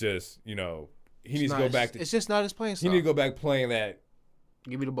 It's just he needs to go back to. It's just not his playing He style. need to go back playing that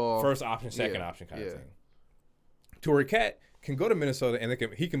Give me the ball. first option, second Yeah. option kind Yeah. of thing. To where Cat can go to Minnesota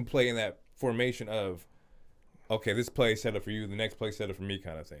and he can play in that formation of, okay, this play set up for you, the next play set up for me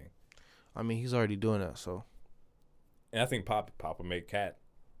kind of thing. I mean, he's already doing that, so. And I think Pop will make Cat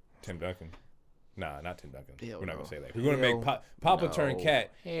Tim Duncan. Nah, not Tim Duncan. Hell We're not no. gonna say that. We're gonna make Pop will turn no.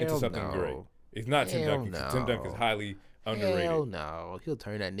 Cat into Hell something no. great. It's not Tim Hell Duncan. 'Cause no. Tim Duncan's highly underrated. Hell no. He'll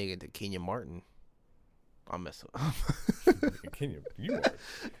turn that nigga into Kenyon Martin. I'm messing up. Kenya, you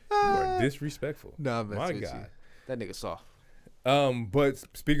are disrespectful. Nah, I'm messing My with God. you. That nigga soft. But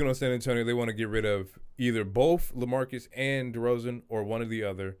speaking of San Antonio, they want to get rid of either both LaMarcus and DeRozan or one or the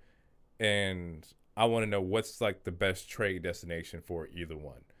other. And I want to know what's like the best trade destination for either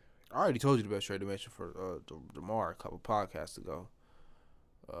one. I already told you the best trade dimension for DeMar a couple podcasts ago.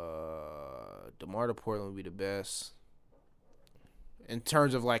 DeMar to Portland would be the best. In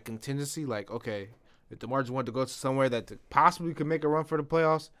terms of like contingency, like, okay, if DeMar just wanted to go to somewhere that possibly could make a run for the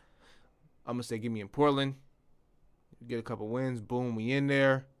playoffs, I'm going to say give me in Portland. Get a couple wins. Boom, we in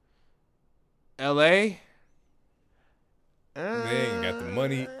there. LA. They ain't got the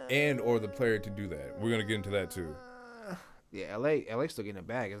money and or the player to do that. We're going to get into that too. Yeah, LA still getting a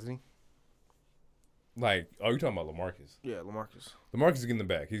bag, isn't he? Like, oh, you talking about LaMarcus? Yeah, LaMarcus. LaMarcus is getting the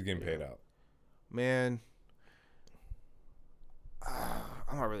bag. He's getting paid out. Man,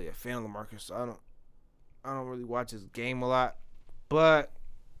 I'm not really a fan of LaMarcus. I don't really watch his game a lot, but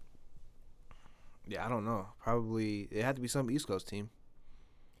yeah, I don't know. Probably it had to be some East Coast team.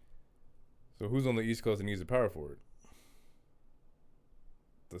 So who's on the East Coast and needs a power forward?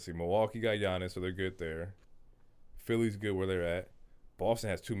 Let's see. Milwaukee got Giannis, so they're good there. Philly's good where they're at.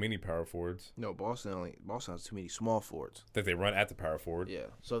 Boston has too many power forwards. No, Boston has too many small forwards That they run at the power forward. Yeah,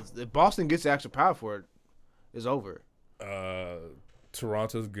 so if Boston gets the extra power forward, it's over.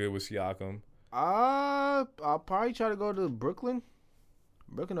 Toronto's good with Siakam. I'll probably try to go to Brooklyn.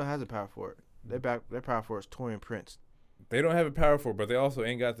 Brooklyn has a power forward. Their power forward is Taurean Prince. They don't have a power forward, but they also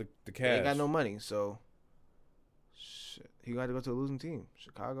ain't got the cash. They ain't got no money, so shit, he got to go to a losing team,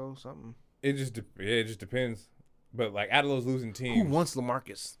 Chicago, something. It just depends. But like out of those losing teams, Who wants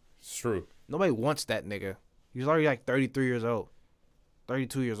LaMarcus? It's true. Nobody wants that nigga. He's already like 33 years old,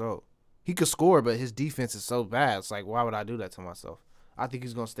 32 years old. He could score, but his defense is so bad. It's like, why would I do that to myself? I think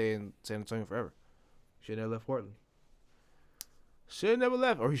he's gonna stay in San Antonio forever. Should have never left Portland. Should have never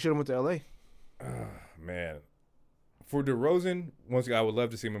left, or he should have went to LA. Man, for DeRozan, once again, I would love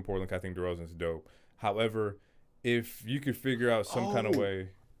to see him in Portland. 'Cause I think DeRozan's dope. However, if you could figure out some kind of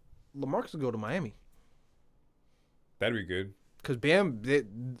way, LaMarcus would go to Miami. that'd be good. Cause Bam, they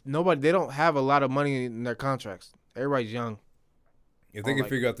don't have a lot of money in their contracts. Everybody's young. If they can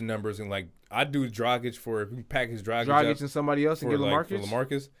figure out the numbers and like I'd do Dragic for if we package Dragic up and somebody else and get like, LaMarcus. For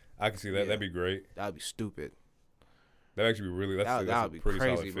LaMarcus, I can see that. Yeah. That'd be great. That'd be stupid. That'd actually be really. That would be pretty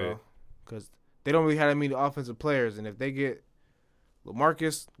crazy, solid bro. Because they don't really have that many offensive players, and if they get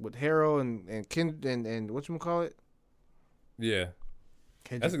LaMarcus with Harrell and whatchamacallit. Yeah.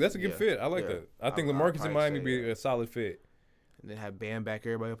 That's a good fit. I like that. I think LaMarcus in Miami be a solid fit. And then have Bam back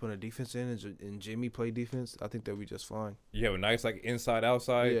everybody up on the defense end and Jimmy play defense. I think they'll be just fine. You have a nice like inside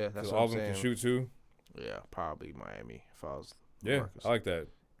outside. Yeah, that's what all I'm of them saying. can shoot too. Yeah, probably Miami if I was. Yeah, LaMarcus. I like that.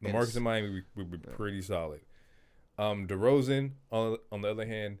 LaMarcus in Miami would be pretty solid. DeRozan on the other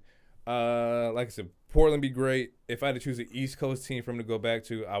hand, like I said, Portland be great. If I had to choose an East Coast team for him to go back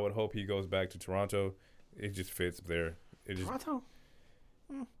to, I would hope he goes back to Toronto. It just fits there. Toronto.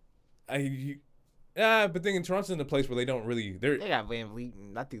 But thinking Toronto's in a place where they don't really. They got Van Vliet,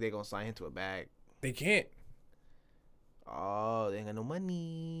 and I think they're gonna sign him to a bag. They can't. Oh, they ain't got no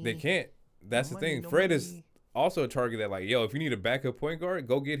money. They can't. That's the thing. Fred is also a target that like, yo, if you need a backup point guard,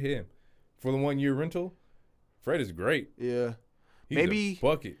 go get him for the 1 year rental. Fred is great. Yeah, He's maybe a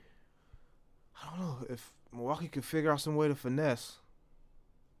bucket. I don't know if Milwaukee could figure out some way to finesse.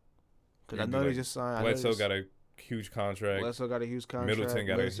 Because I know they just signed. Bledsoe got a huge contract. Bledsoe got a huge contract. Middleton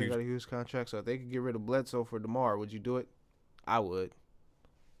got a huge contract. So if they could get rid of Bledsoe for DeMar, would you do it? I would.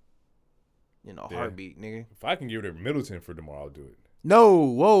 Heartbeat, nigga. If I can get rid of Middleton for DeMar, I'll do it. No,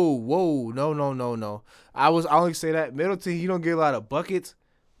 whoa, no. I only say that Middleton, he don't get a lot of buckets,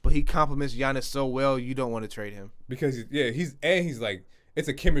 but he compliments Giannis so well, you don't want to trade him. Because he's like, it's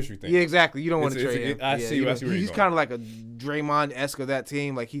a chemistry thing. Yeah, exactly. You don't want to trade him. I see where he's kind of like a Draymond-esque of that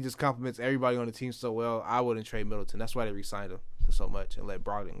team. Like, he just compliments everybody on the team so well. I wouldn't trade Middleton. That's why they re-signed him so much and let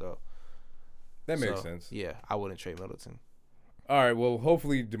Brogdon go. That makes sense. Yeah, I wouldn't trade Middleton. All right, well,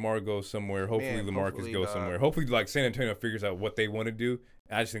 hopefully DeMar goes somewhere. Hopefully LaMarcus goes somewhere. Hopefully, like, San Antonio figures out what they want to do.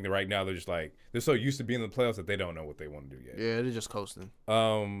 I just think that right now they're just like, they're so used to being in the playoffs that they don't know what they want to do yet. Yeah, they're just coasting.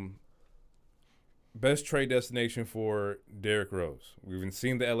 Best trade destination for Derrick Rose. We've been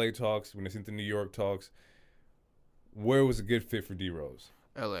seeing the LA talks. We've been seeing the New York talks. Where was a good fit for D Rose?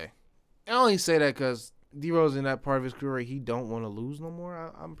 LA. I only say that because D Rose in that part of his career, he don't want to lose no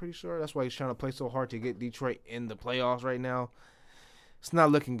more. I'm pretty sure that's why he's trying to play so hard to get Detroit in the playoffs right now. It's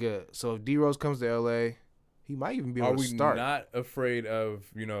not looking good. So if D Rose comes to LA, he might even be able to start. Are we not afraid of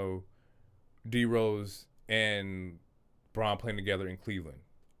D Rose and Bron playing together in Cleveland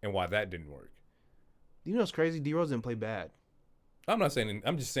and why that didn't work? You know what's crazy? D Rose didn't play bad. I'm not saying.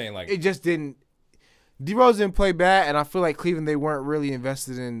 I'm just saying like it just didn't. D Rose didn't play bad, and I feel like Cleveland they weren't really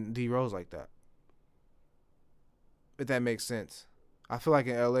invested in D Rose like that. If that makes sense, I feel like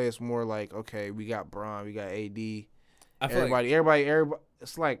in LA it's more like, okay, we got Bron, we got AD. I feel like Everybody.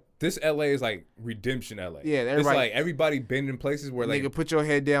 It's like, this LA is like redemption LA. yeah, It's everybody. like everybody been in places where like, Nigga, put your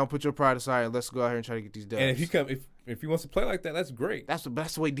head down, put your pride aside, and let's go out here and try to get these dubs. and if he wants to play like that, that's great. That's the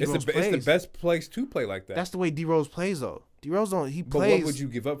way D It's Rose the, plays. it's the best place to play like that. That's the way D Rose plays though. D Rose don't. He but plays. what would you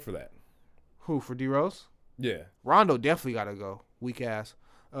give up for that? Who for D Rose? Yeah, Rondo definitely gotta go. Weak ass.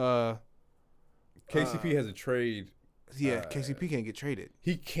 KCP has a trade. Yeah, KCP can't get traded.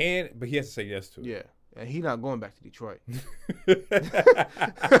 He can, but he has to say yes to it. Yeah, and he not going back to Detroit.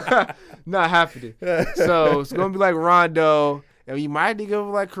 Not happening. So it's gonna be like Rondo, and you might need to give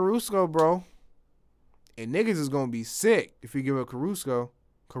him like Caruso, bro. And niggas is gonna be sick if you give up Caruso,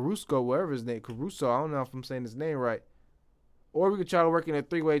 whatever his name, Caruso. I don't know if I'm saying his name right. Or we could try to work in a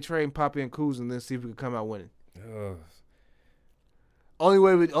 3-way trade and pop in Kuz and then see if we can come out winning. Ugh. Only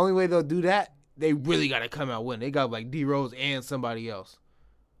way they'll do that, they really gotta come out winning. They got like D Rose and somebody else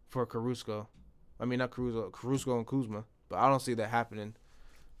for Caruso. I mean not Caruso and Kuzma, but I don't see that happening.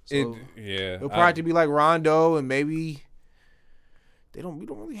 So it'll probably be like Rondo and maybe we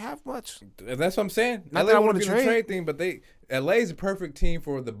don't really have much. That's what I'm saying. Not LA that I want wanna to be the trade. trade thing, but LA is a perfect team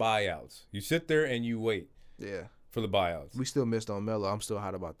for the buyouts. You sit there and you wait Yeah. for the buyouts. We still missed on Melo. I'm still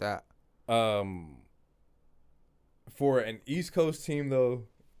hot about that. For an East Coast team though,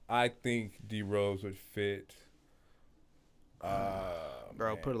 I think D Rose would fit.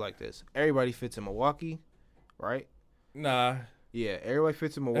 Bro, put it like this. Everybody fits in Milwaukee, right? Nah. Yeah, everybody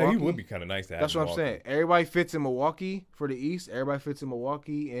fits in He Milwaukee. would be kind of nice to have. That's what I'm Milwaukee. saying. Everybody fits in Milwaukee for the East. Everybody fits in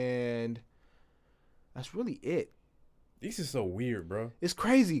Milwaukee, and that's really it. East is so weird, bro. It's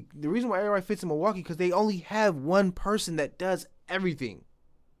crazy. The reason why everybody fits in Milwaukee because they only have one person that does everything.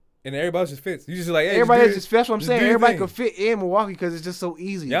 And everybody just fits. You just like, hey, Everybody just fits. What I'm saying. do your Everybody thing. can fit in Milwaukee because it's just so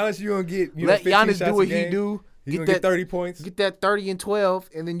easy. Giannis, you gonna get Let 15 Giannis shots do what a game. he do. He's gonna get 30 points. Get that 30 and 12,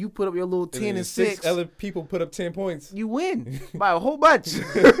 and then you put up your little 10 and 6. Other people put up 10 points. You win by a whole bunch.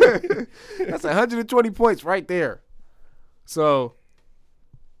 That's 120 points right there. So,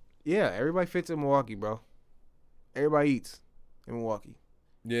 yeah, everybody fits in Milwaukee, bro. Everybody eats in Milwaukee.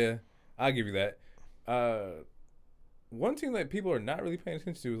 Yeah, I'll give you that. One team that people are not really paying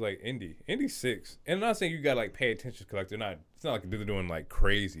attention to is like Indy. Indy's 6. And I'm not saying you gotta like pay attention because like they're not. It's not like they're doing like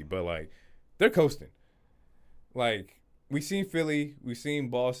crazy, but like they're coasting. Like we seen Philly, we seen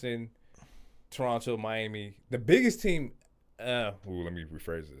Boston, Toronto, Miami. The biggest team. Let me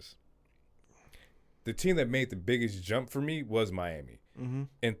rephrase this. The team that made the biggest jump for me was Miami,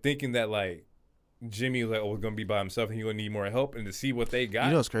 and thinking that like Jimmy was like, oh, gonna be by himself and he gonna need more help, and to see what they got.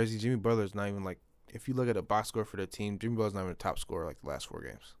 You know what's crazy? Jimmy Butler's not even like. If you look at the box score for the team, Jimmy Butler's not even the top scorer like the last 4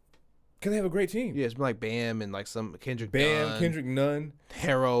 games. Cause they have a great team. Yeah, it's been like Bam and like some Kendrick Nunn,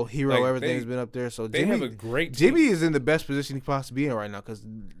 Hero, Like, everything's been up there. So they Jimmy, have a great team. Jimmy is in the best position he possibly be in right now because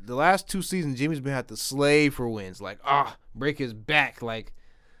the last 2 seasons, Jimmy's been had to slave for wins. Like, break his back. Like,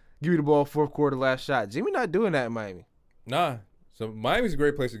 give me the ball 4th quarter, last shot. Jimmy not doing that in Miami. Nah. So Miami's a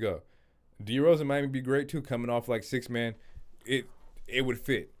great place to go. D Rose in Miami be great too, coming off like 6-man. It would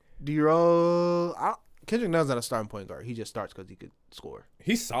fit. D-Rose, Kendrick Nunn's not a starting point guard. He just starts because he could score.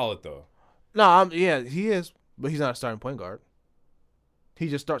 He's solid though. No, yeah, he is, but he's not a starting point guard. He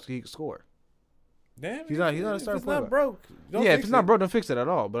just starts because he can score. Damn, He's not a if starting it's point not guard. broke. Don't Yeah, if fix it's not it. broke, don't fix it at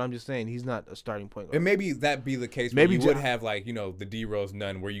all. But I'm just saying he's not a starting point guard. And maybe that be the case. Maybe Maybe you would Ja- have like the D Rose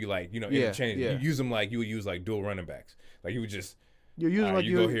Nunn where you like Yeah, interchange. yeah. You use them like you would use like dual running backs. Like you would just You're using like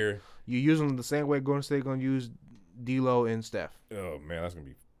you go here. You use them the same way Golden State gonna use D'Lo and Steph. Oh man, that's gonna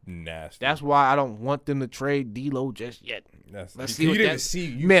be nasty. That's why I don't want them to trade D'Lo just yet. Let's see what that-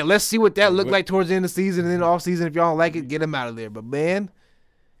 see. Man, let's see what that look What- like towards the end of the season, and then off season. If y'all don't like it, get him out of there. But man,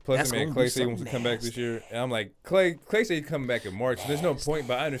 Plus, that's man, gonna Clay be said he wants to come back this nasty. year, and I'm like, Clay said he'd come back in March. There's no point,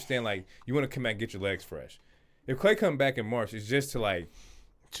 but I understand like you want to come back and get your legs fresh. If Clay come back in March, it's just to like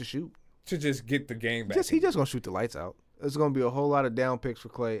to shoot, to just get the game back. he just gonna shoot the lights out. There's gonna be a whole lot of down picks for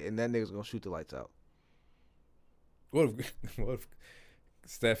Clay, and that nigga's gonna shoot the lights out. What if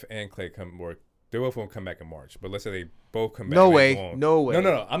Steph and Clay come work? They both won't come back in March, but let's say they both come back. No and they way. go on- No way.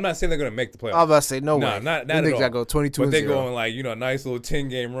 No. I'm not saying they're gonna make the playoffs. I was about to say no Nah, way. not Them at niggas all. gotta go 22 but and they 0. go on like a nice little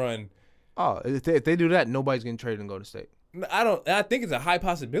 10-game run. Oh, if they do that, nobody's getting traded and go to state. I think it's a high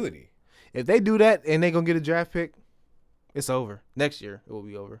possibility. If they do that and they gonna get a draft pick, it's over. Next year it will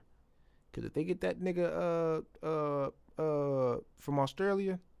be over. Cause if they get that nigga from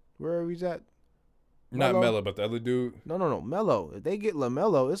Australia, wherever he's at. Not Melo? Melo, but the other dude. No, Melo. If they get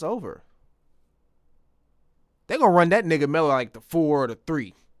LaMelo, it's over. They gonna run that nigga Melo like the 4 or the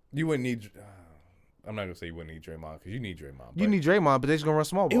 3. You wouldn't need. I'm not gonna say you wouldn't need Draymond because you need Draymond. You need Draymond, but they're just gonna run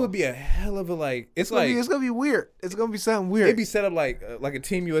small ball. It would be a hell of a it's gonna be weird. It's gonna be something weird. It'd be set up like a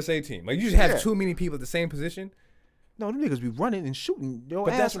Team USA team. Like you just have too many people at the same position. No, them niggas be running and shooting. But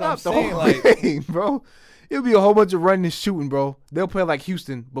that's what I'm the saying, whole game, bro. It'll be a whole bunch of running and shooting, bro. They'll play like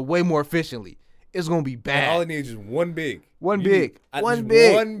Houston, but way more efficiently. It's gonna be bad. And all it needs is one big. One big.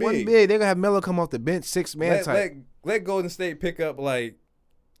 They're gonna have Melo come off the bench, 6-man type. Let Golden State pick up like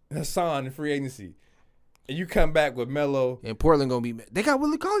Hassan in free agency, and you come back with Melo. And Portland gonna be. They got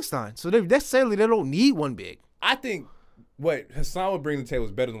Willie Cauley-Stein, so they don't need one big. I think what Hassan would bring to the table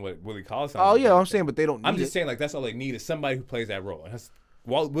is better than what Willie Cauley-Stein. Oh yeah, I'm saying, but they don't. I'm just saying like that's all they need is somebody who plays that role. And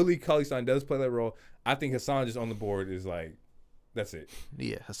while Willie Cauley-Stein does play that role, I think Hassan just on the board is like, that's it.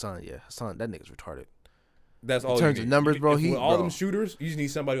 Yeah, Hassan. That nigga's retarded. That's all. In terms of numbers, bro, with all them shooters, you just need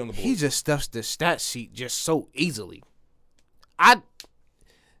somebody on the board. He just stuffs the stat sheet just so easily.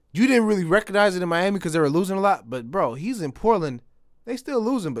 You didn't really recognize it in Miami because they were losing a lot, but bro, he's in Portland. They still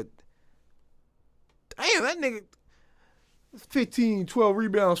losing, but damn, that nigga 15, 12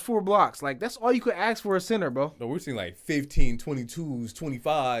 rebounds, 4 blocks. Like that's all you could ask for a center, bro. No, we're seeing like 15, 22s,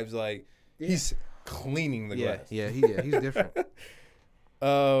 25s. Like he's cleaning the glass. He's different.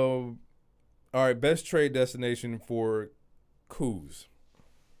 All right, best trade destination for Kuz,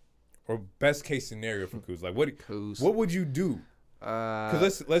 or best case scenario for Kuz. Like what would you do?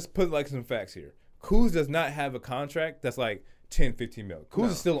 Because let's put like some facts here. Kuz does not have a contract that's like 10, 15 mil. Kuz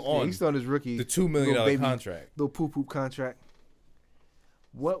is still on. He's still on his rookie. The $2 million contract. Little poop contract.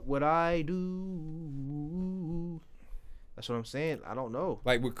 What would I do? That's what I'm saying. I don't know.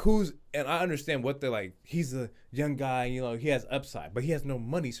 Like with Kuz, and I understand what they're like. He's a young guy, he has upside, but he has no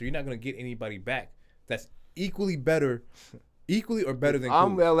money, so you're not gonna get anybody back that's equally or better than Kuz.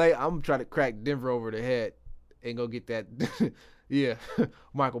 I'm LA. I'm trying to crack Denver over the head and go get that. Yeah,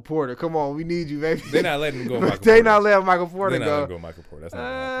 Michael Porter. Come on, we need you, baby. They're not letting him go. They're not letting Michael Porter go. They're not letting go Michael Porter. That's not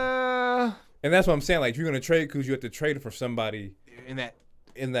gonna happen. And that's what I'm saying. Like, if you're gonna trade Kuz, you have to trade it for somebody in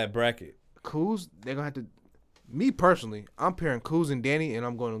that bracket. Kuz, they're gonna have to. Me personally, I'm pairing Kuz and Danny, and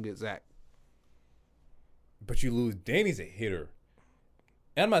I'm going to get Zach. But you lose. Danny's a hitter.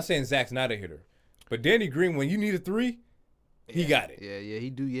 And I'm not saying Zach's not a hitter, but Danny Green, when you need a 3, he got it. Yeah, he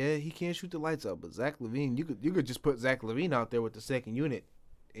do. Yeah, he can't shoot the lights out. But Zach LaVine, you could just put Zach LaVine out there with the second unit,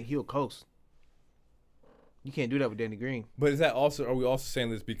 and he'll coast. You can't do that with Danny Green. But are we also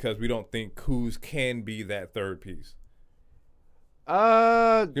saying this because we don't think Kuz can be that third piece?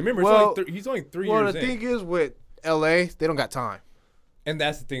 Remember, he's only 3 years in. Well, the thing is with LA, they don't got time. And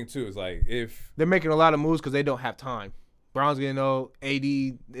that's the thing too. Is like if they're making a lot of moves because they don't have time. Brown's getting old. AD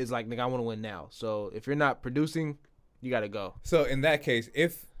is like, nigga, I want to win now. So if you're not producing, you got to go. So in that case,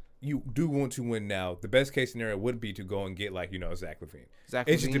 if you do want to win now, the best case scenario would be to go and get like Zach LaVine.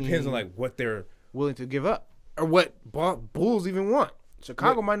 It just depends on like what they're willing to give up or what Bulls even want.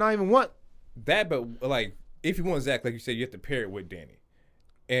 Chicago might not even want that, but like if you want Zach, like you said, you have to pair it with Danny.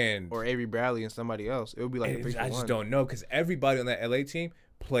 Or Avery Bradley and somebody else. It would be like a 3-for-1. I just don't know because everybody on that LA team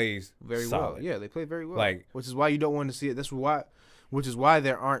plays very solid. well. Yeah, they play very well. Like, which is why you don't want to see it. Which is why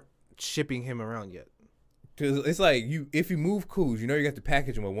they aren't shipping him around yet. Because it's like if you move Kuz, you have to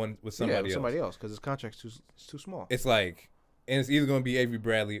package him with somebody else because his contract's too small. It's like, and it's either going to be Avery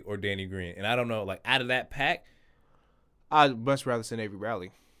Bradley or Danny Green, and I don't know. Like out of that pack, I'd much rather send Avery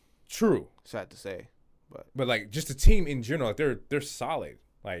Bradley. True. Sad to say, but like just the team in general, like they're solid.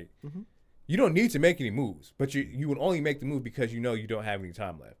 Like you don't need to make any moves, but you would only make the move because you don't have any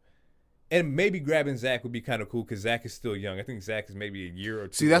time left. And maybe grabbing Zach would be kind of cool because Zach is still young. I think Zach is maybe a year or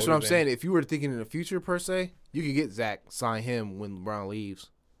 2. See, that's what I'm saying. If you were thinking in the future per se, you could get Zach, sign him when LeBron leaves,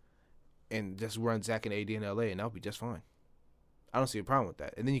 and just run Zach and AD in LA, and that would be just fine. I don't see a problem with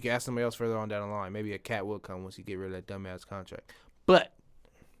that. And then you can ask somebody else further on down the line. Maybe a cat will come once you get rid of that dumbass contract. But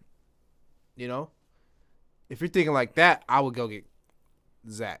if you're thinking like that, I would go get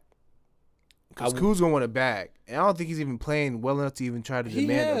Zach. Because Kuz gonna want a bag, and I don't think he's even playing well enough to even try to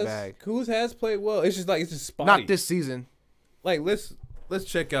demand a bag. Kuz has played well. It's just spotty. Not this season. Like let's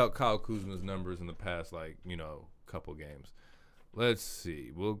check out Kyle Kuzma's numbers in the past couple games. Let's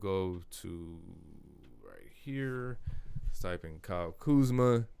see. We'll go to right here. Let's type in Kyle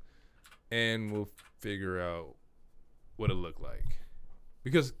Kuzma, and we'll figure out what it looked like.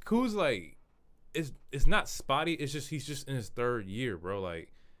 Because Kuz it's not spotty. It's just he's just in his 3rd year, bro.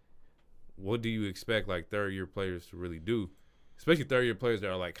 Like, what do you expect like 3rd-year players to really do? Especially 3rd-year players that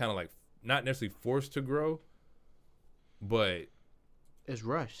are like kind of like not necessarily forced to grow, but it's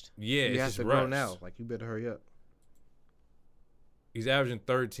rushed. Yeah, he it's has just to rushed. grow now. Like, you better hurry up. He's averaging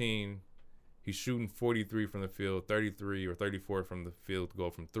 13. He's shooting 43 from the field, 33 or 34 from the field to go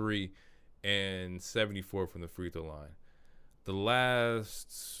from 3, and 74 from the free throw line. The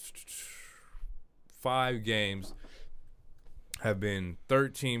last 5 games have been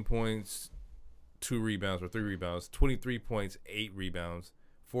 13 points, 2 rebounds or 3 rebounds, 23 points, 8 rebounds,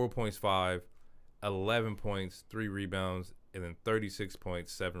 4 points, 5, 11 points, 3 rebounds, and then 36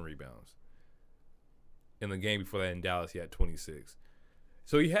 points, 7 rebounds. In the game before that in Dallas, he had 26.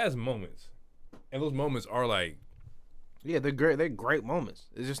 So he has moments, and those moments are like, yeah, they're great. They're great moments.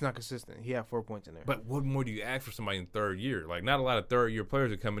 It's just not consistent. He had 4 points in there. but what more do you ask for somebody in third year? Like, not a lot of third-year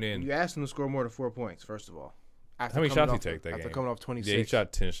players are coming in. You asked him to score more than 4 points, first of all. How many shots he take that game? After coming off 26. Yeah, he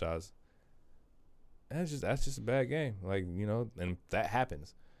shot 10 shots. That's just a bad game. Like, you know, and that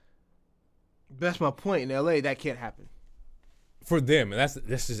happens. That's my point. In LA, that can't happen. For them, and that's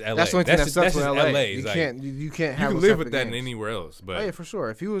just LA. That's the only thing that sucks with LA. It's You can't have. you can live with that in anywhere else. But oh, yeah, for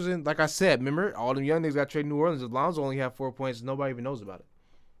sure. If he was in, like I said, remember all them young niggas got traded to New Orleans. Lonzo only had 4 points. Nobody even knows about it.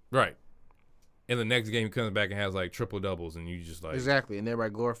 right. And the next game he comes back and has like triple doubles, and you just like Exactly, and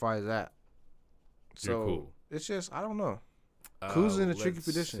everybody glorifies that. You're So cool. it's just I don't know. Kuz in a tricky let's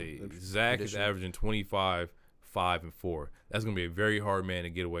position. see. Zach is averaging 25, 5, and 4. That's gonna be a very hard man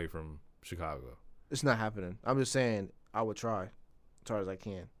to get away from Chicago. It's not happening. I'm just saying I would try as hard as I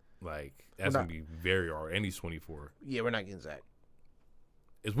can. Like that's gonna be very hard. And he's 24. Yeah, we're not getting Zach.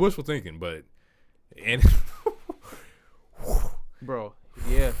 It's wishful thinking, but and Bro,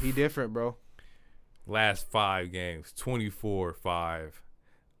 yeah, he different, bro. last 5 games, 24-5,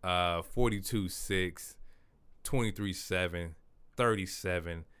 42-6, 23-7,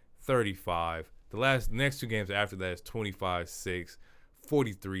 37, 35. The next 2 games after that is 25-6,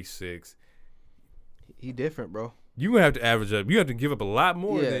 43-6. He different, bro. You have to average up. You have to give up a lot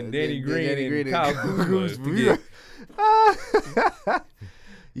more than Danny Green and Kyle Kuzma to get.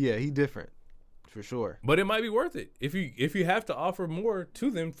 Yeah, he different for sure. But it might be worth it if you have to offer more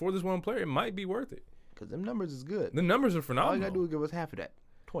to them for this one player. It might be worth it. Cause them numbers is good. The numbers are All phenomenal. you gotta do is give us half of that,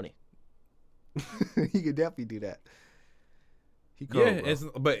 20. He could definitely do that. He cold, yeah,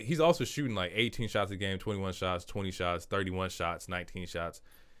 bro. but he's also shooting like 18 shots a game, 21 shots, 20 shots, 31 shots, 19 shots.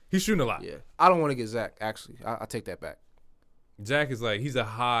 He's shooting a lot. Yeah, I don't want to get Zach. Actually, I take that back. Zach is like he's a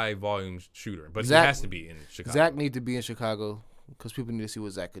high volume shooter, but Zach- he has to be in Chicago. Zach need to be in Chicago because people need to see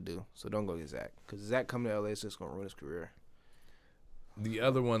what Zach could do. So don't go get Zach because Zach coming to LA is just gonna ruin his career. The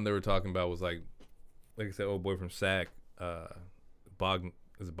other one they were talking about was like I said, old boy from Sac, Bogdan.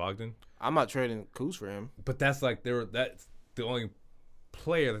 Is it Bogdan? I'm not trading Kuz for him. But that's like that's the only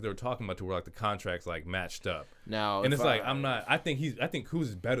player that they were talking about to where like the contracts like matched up. Now, And it's like I'm not. I think Kuz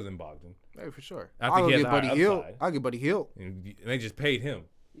is better than Bogdan. Hey, for sure. I think I'll he has get a Buddy high Hill. upside. I'll get Buddy Hill. And they just paid him.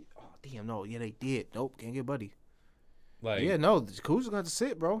 Oh damn, no, yeah they did. Nope, can't get Buddy. Like Yeah, no, Kuz is gonna have to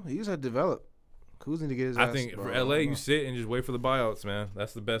sit, bro. He just had to develop. Kuz need to get his. I ass, think bro. for I don't LA, know. you sit and just wait for the buyouts, man.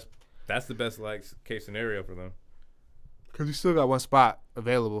 That's the best. That's the best like case scenario for them. Cause we still got one spot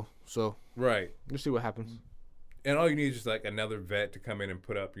available, so Right. we'll see what happens. And all you need is just like another vet to come in and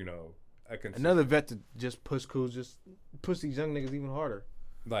put up, Another vet to just push Kuz, just push these young niggas even harder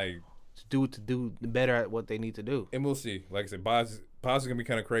like. to do better at what they need to do. And we'll see. Like I said, Boz is gonna be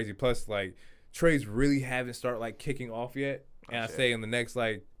kind of crazy. Plus, like trades really haven't started like kicking off yet. And I say in the next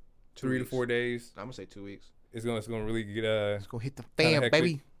like 3 to 4 days, I'm gonna say 2 weeks. it's gonna really get It's gonna hit the kinda fan, hectic.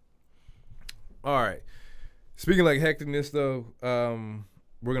 baby. All right. Speaking of like hecticness though,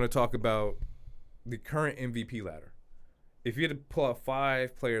 we're gonna talk about the current MVP ladder. If you had to pull out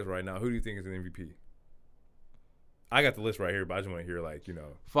 5 players right now, who do you think is an MVP? I got the list right here, but I just want to hear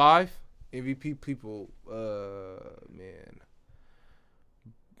 5 MVP people. Man.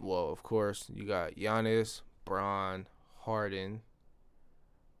 Well, of course you got Giannis, Bron, Harden,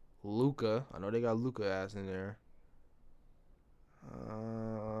 Luka. I know they got Luka ass in there.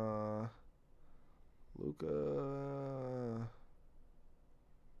 Luka.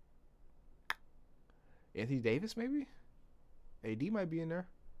 Anthony Davis, maybe? AD might be in there.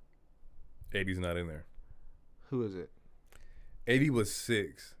 AD's not in there. Who is it? AD was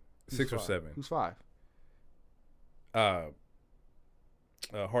 6 or 7. Who's 5? Harden's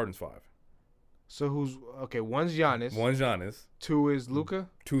 5. So who's okay? One's Giannis. One's Giannis. 2 is Luka.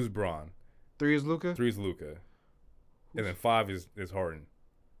 2's Braun. 3 is Luka. 3's Luka. And then 5 is Harden.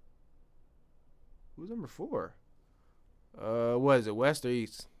 Who's number 4? What is it? West or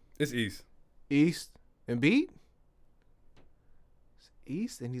East? It's East. East. Embiid?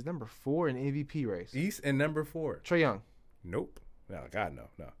 East, and he's number 4 in MVP race. East and number 4. Trae Young. Nope. No, God no.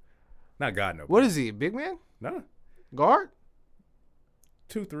 Not God no. What is he? Big man? No. Guard?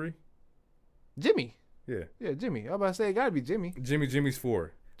 2, 3. Jimmy. Yeah. Yeah, Jimmy. I'm about to say it gotta be Jimmy. Jimmy's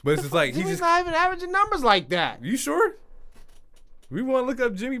 4. But it's just like Jimmy's not even averaging numbers like that. You sure? We want to look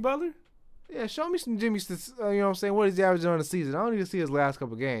up Jimmy Butler? Yeah, show me some Jimmy. You know what I'm saying? What is he averaging on the season? I don't need to see his last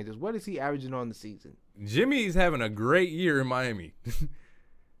couple games. Just what is he averaging on the season? Jimmy's having a great year in Miami.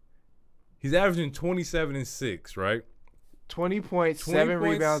 He's averaging 27 and 6, right? 20 points, 7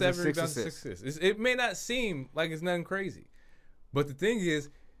 rebounds, and 6 assists. It may not seem like it's nothing crazy, but the thing is,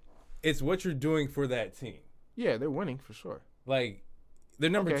 it's what you're doing for that team. Yeah, they're winning for sure. Like, they're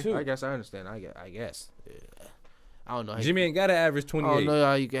number 2. I guess I understand. I guess. Yeah. I don't know. Jimmy ain't got to average 28. I don't know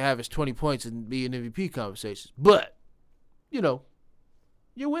how you can average 20 points and be in MVP conversations, but you're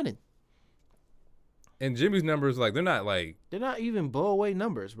winning. And Jimmy's numbers, like, they're not even blowaway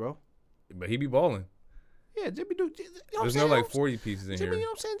numbers, bro. But he be balling. Yeah, Jimmy do. There's no like 40 pieces in here. You know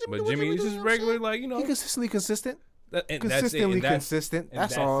what I'm saying? But Jimmy is just regular, like, you know. He consistently consistent. Consistently consistent.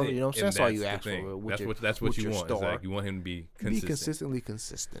 That's all. You know what I'm saying? That's all you ask for. That's what you want. It's like you want him to be consistent. Be consistently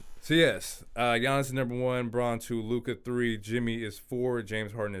consistent. So yes, Giannis is number 1, Bron 2, Luka 3, Jimmy is 4,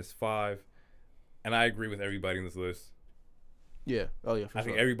 James Harden is 5, and I agree with everybody in this list. Yeah. Oh yeah. I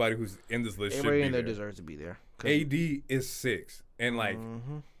think everybody who's in this list everybody should be in there there. deserves to be there. AD is 6, and like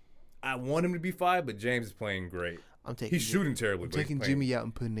I want him to be 5, but James is playing great. He's shooting terribly. I'm taking Jimmy out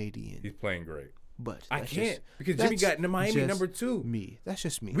and putting AD in. He's playing great. But I can't because Jimmy got Miami at number 2. That's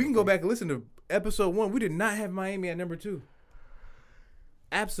just me. We can go back and listen to episode 1. We did not have Miami at number 2.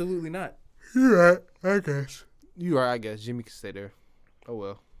 Absolutely not. You're right, I guess. You are, I guess. Jimmy can stay there. Oh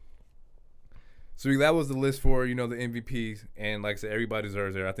well. So that was the list for the MVPs, and like I said, everybody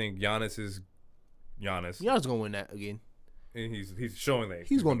deserves it. I think Giannis is Giannis. Giannis gonna win that again. And he's showing that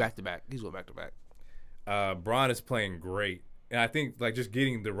he's going back to back. Bron is playing great. And I think like just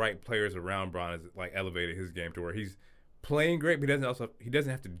getting the right players around Bron has like elevated his game to where he's playing great, but he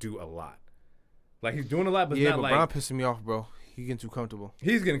doesn't have to do a lot. Like he's doing a lot, but not like Bron pissing me off, bro. He's getting too comfortable.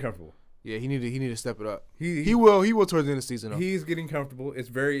 He's getting comfortable. Yeah, he need to step it up. He will towards the end of the season. Though. He's getting comfortable. It's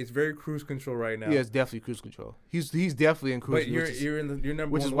very cruise control right now. Yeah, it's definitely cruise control. He's definitely in cruise. But you're number 1,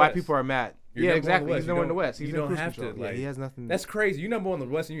 which is why people are mad. You're exactly. He's number 1 in the West. You don't have to. Like, he has nothing. That's crazy. You're number 1 in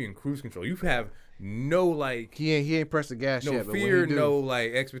the West, and you're in cruise control. You have no like. He ain't pressed the gas yet. No fear, no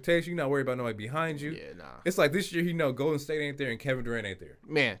like expectation. You're not worried about nobody behind you. Yeah, nah. It's like this year, Golden State ain't there and Kevin Durant ain't there.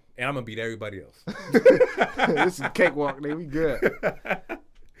 Man, and I'm gonna beat everybody else. This is cakewalk, man. We good.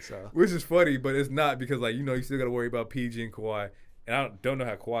 So. Which is funny, but it's not because like you still got to worry about PG and Kawhi, and I don't know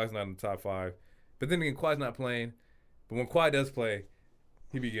how Kawhi's not in the top 5. But then again, Kawhi's not playing. But when Kawhi does play,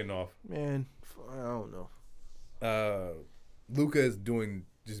 he be getting off. Man, I don't know. Luka is doing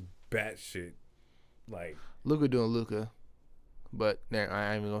just batshit, like Luka doing Luka, but I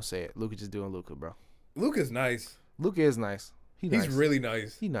ain't even gonna say it. Luka just doing Luka, bro. Luka's nice. Luka is nice. He's really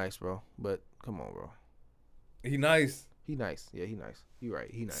nice. He nice, bro. But come on, bro. He nice. He nice. Yeah, he nice. You right.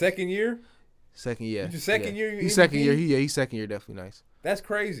 He nice. Second year. Yeah. He's second year. He's second year. He's second year. Definitely nice. That's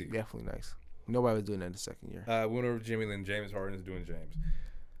crazy. Definitely nice. Nobody was doing that in the second year. Went over Jimmy, then James Harden is doing James.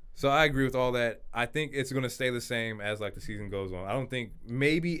 So I agree with all that. I think it's going to stay the same as like the season goes on. I don't think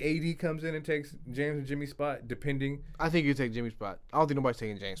maybe AD comes in and takes James and Jimmy's spot, depending. I think you take Jimmy's spot. I don't think nobody's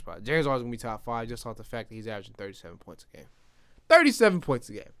taking James' spot. James always going to be top 5 just off the fact that he's averaging 37 points a game. 37 points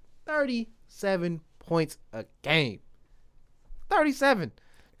a game. 37 points a game. 37.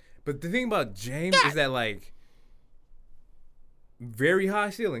 But the thing about James is that like very high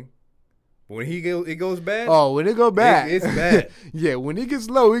ceiling. But when it goes bad. Oh, when it go bad, it's bad. Yeah, when it gets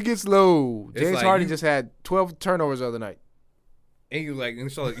low, it gets low. James like Harden just had 12 turnovers the other night. And you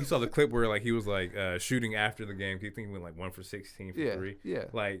saw the clip where like he was like shooting after the game. You think he went like 1 for 16 for 3. Yeah.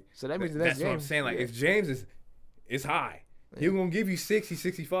 Like so that means that's what I'm saying. Like if James is high, he's gonna give you 60,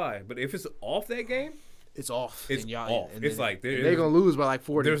 65. But if it's off that game. It's off. It's off. It's like they're gonna lose by like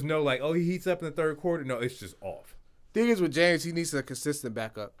 40. There's no like, he heats up in the third quarter. No, it's just off. Thing is with James, he needs a consistent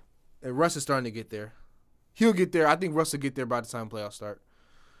backup, and Russ is starting to get there. He'll get there. I think Russ will get there by the time playoffs start.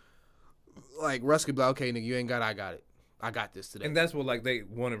 Like Russ could be like, okay, nigga, you ain't got it. I got it. I got this today. And that's what like they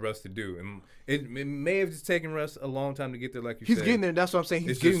wanted Russ to do, and it may have just taken Russ a long time to get there. Like you said, he's getting there. That's what I'm saying.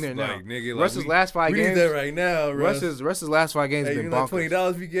 He's getting there now. Like, nigga, like, Russ's last 5 games. We need that right now. Russ's last 5 games been bonkers.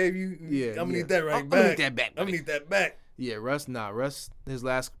 $20 we gave you. Yeah, I'm gonna need that right back. back. I'm gonna need that back. I'm gonna need that back. Yeah, Russ. His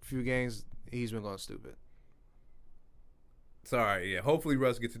last few games, he's been going stupid. Sorry, yeah. Hopefully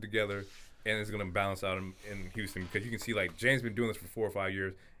Russ gets it together and it's gonna balance out in Houston because you can see like James been doing this for 4 or 5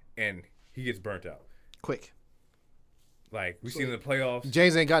 years and he gets burnt out quick. Like we seen in the playoffs.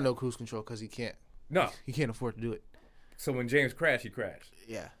 James ain't got no cruise control because he can't. No, he can't afford to do it. So when James crashed, he crashed.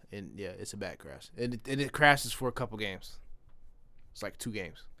 Yeah, and it's a bad crash, and it crashes for a couple games. It's like 2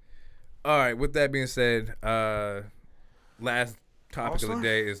 games. All right. With that being said, last topic All-Star? of the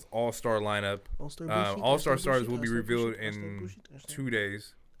day is All-Star lineup. All-Star starters will be revealed in 2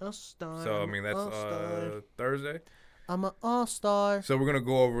 days. A star. So I mean that's Thursday. I'm an all-star. So we're gonna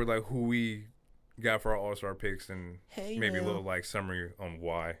go over like who we got for our all-star picks and Hey, maybe a now. little like summary on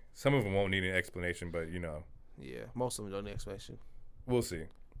why. Some of them won't need an explanation, but Yeah, most of them don't need explanation. we'll see.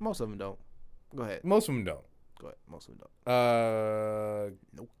 Most of them don't. Go ahead. Most of them don't. Go ahead. Most of them don't.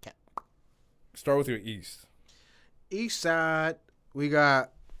 No cap. Start with your East. East side, we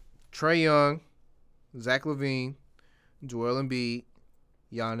got Trae Young, Zach LaVine, Joel Embiid,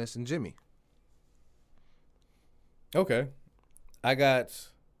 Giannis, and Jimmy. Okay, I got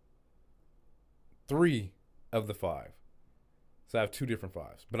 3 of the 5. So I have 2 different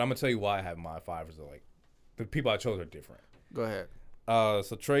 5s, but I'm gonna tell you why I have my 5s. Are like the people I chose are different. Go ahead.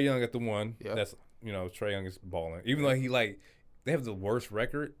 So Trae Young at the 1. Yep. That's Trae Young is balling, even though they have the worst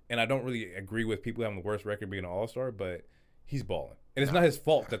record, and I don't really agree with people having the worst record being an All-Star, but he's balling, and it's not his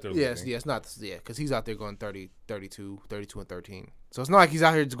fault that they're losing. Yes, not because he's out there going 30, 32, 32, and 13. So it's not like he's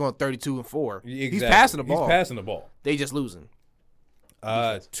out here just going 32 and 4. Exactly. He's passing the ball. He's passing the ball. They just losing.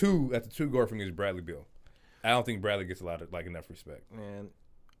 2 at the 2 guard for me is Bradley Beal. I don't think Bradley gets a lot of enough respect. Man.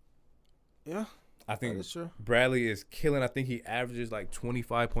 Yeah. I think That is true. Bradley is killing. I think he averages like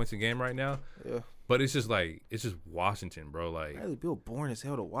 25 points a game right now. Yeah. But it's just Washington, bro. Like Bradley Beal boring as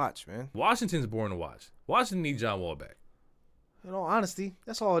hell to watch, man. Washington's boring to watch. Washington needs John Wall back. In all honesty,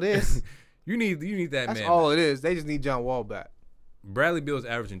 that's all it is. You need that That's man. all back. it is. They just need John Wall back. Bradley Beal is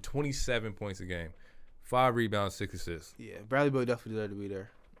averaging 27 points a game, 5 rebounds, 6 assists. Yeah, Bradley Beal definitely deserves to be there.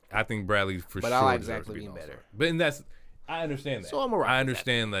 I think Bradley for But sure. I like deserves Zach to be LaVine an better. All-Star. But and that's I understand that. So I'm a rock I with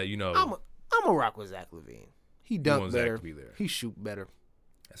understand that. I'm a rock with Zach LaVine. He dunk want Zach better. to be there. He shoot better.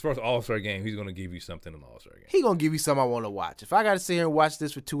 As far as All-Star game, he's gonna give you something in the All-Star game. He gonna give you something I want to watch. If I gotta sit here and watch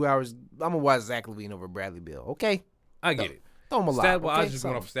this for 2 hours, I'm gonna watch Zach LaVine over Bradley Beal. Okay, I get it. throw him a lot. Stat, well, I okay? was just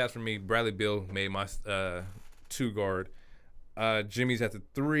going off stats for me. Bradley Beal made my 2 guard. Jimmy's at the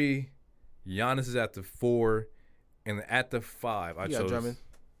 3. Giannis is at the 4, and at the 5, I You got chose Drummond.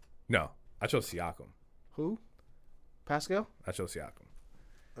 No, I chose Siakam. Who? Pascal? I chose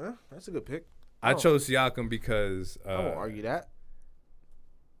Siakam. That's a good pick. I Oh. chose Siakam because I won't argue that.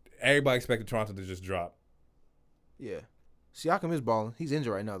 everybody expected Toronto to just drop. Yeah, Siakam is balling. He's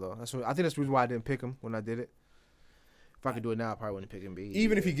injured right now though. I think that's the reason why I didn't pick him when I did it. If I could do it now, I probably wouldn't pick him.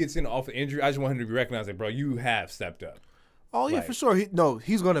 Even if he gets in off the injury, I just want him to be recognized. Like, bro, you have stepped up. Oh yeah, like- for sure.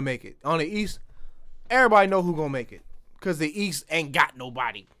 He's gonna make it on the East. Everybody know who gonna make it because the East ain't got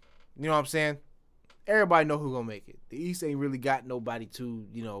nobody. You know what I'm saying? Everybody know who gonna make it. The East ain't really got nobody to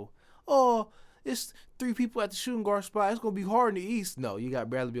Oh, it's 3 people at the shooting guard spot. It's gonna be hard in the East. No, you got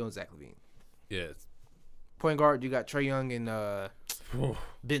Bradley Beal and Zach LaVine. Yes. Point guard, you got Trae Young and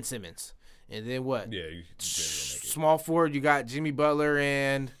Ben Simmons. And then what? Yeah, you make it. Small forward, you got Jimmy Butler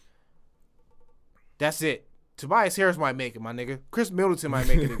and that's it. Tobias Harris might make it, my nigga. Chris Middleton might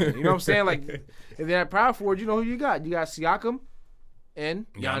make it again. You know what I'm saying? Like, and then at power forward, you know who you got? You got Siakam and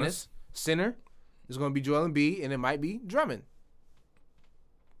Giannis. Giannis. Center is going to be Joel Embiid, and it might be Drummond.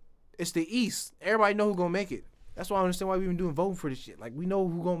 It's the East. Everybody know who going to make it. That's why I understand why we've been doing voting for this shit. Like, we know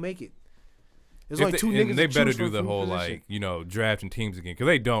who going to make it. There's only 2 niggas. They to better choose do from the for whole position. drafting teams again because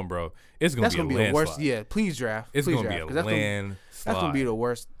they don't, bro. It's gonna That's be going to a be the worst. landslide. Yeah, please draft. It's please gonna draft, be 'cause a landslide. That's going to be the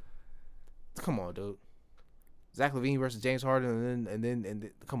worst. Come on, dude. Zach LaVine versus James Harden, and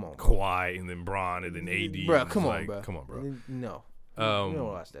then come on, bro. Kawhi and then Bron and then AD. Bro, come on, like, bro. Come on, bro. And then, no, we Um, don't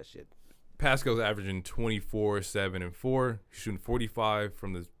watch that shit. Pascal's averaging 24, 7, and 4. He's shooting 45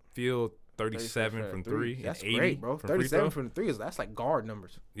 from the field, 37 from 3, and That's 80 great, bro. from free 37 throw. from the 3 that's like guard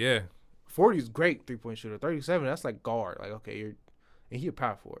numbers. Yeah. 40 is great 3-point shooter. 37, that's like guard. Like, okay, and he a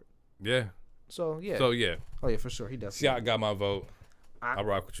power forward. Yeah. So yeah. So, yeah. Oh yeah, for sure. He does. Siak got my vote. Ah. I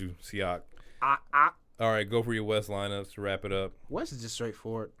rock with you, Siak. Ah. All right, go for your West lineups to wrap it up. West is just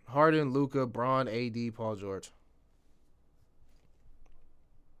straightforward. Harden, Luka, Braun, AD, Paul George.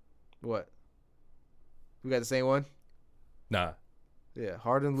 What? We got the same one? Nah. Yeah,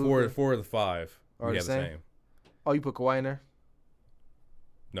 Harden, Luka. Four of the 5. Are We the have the same? same. Oh, you put Kawhi in there?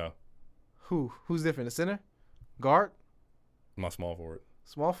 No. Who's different? The center? Guard? My small forward.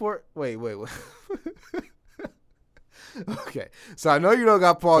 Small forward? Wait. Okay. So I know you don't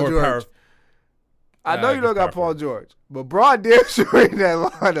got Paul Or George. power. I know you just don't got power Paul forward. George. But Braun damn sure in that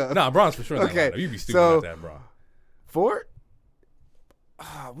lineup. Nah, Bron's for sure. In Okay, that lineup. You be stupid so- about that, bro. Ford?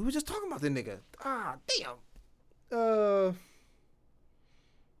 We were just talking about the nigga. Damn.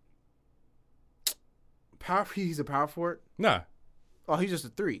 He's a power forward? Nah, Oh, he's just a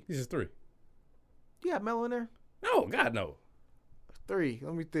 3. he's just 3. You got Melo in there? No, God, no. 3.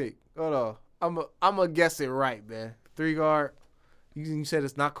 Let me think. Hold on. I'm gonna guess it right, man. 3 guard. You said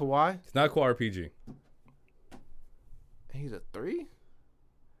it's not Kawhi? It's not Kawhi RPG. He's a 3?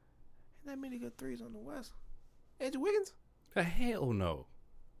 Ain't that many good threes on the West. Andrew Wiggins? Hell no.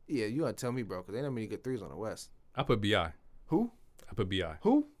 Yeah, you gotta tell me, bro, because ain't that many good threes on the West. I put Bi. Who? I put Bi.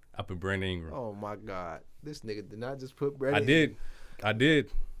 Who? I put Brandon Ingram. Oh my God, this nigga did not just put Brandon. I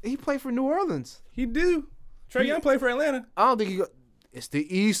did. He played for New Orleans. He do. Trae Young played for Atlanta. I don't think he. It's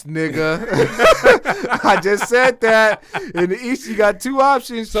the East, nigga. I just said that. In the East, you got two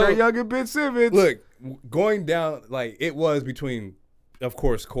options: So, Trae Young and Ben Simmons. Look, going down like it was between, of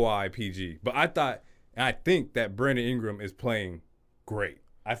course, Kawhi, PG. But I think that Brandon Ingram is playing great.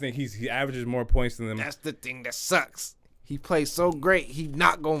 I think he averages more points than them. That's the thing that sucks. He plays so great. He's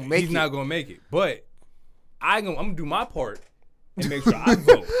not gonna make it. He's not gonna make it. But I'm gonna do my part and make sure I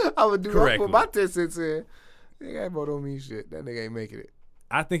vote. I would do. I correctly. put my 10 cents in. Nigga, that vote don't mean shit. That nigga ain't making it.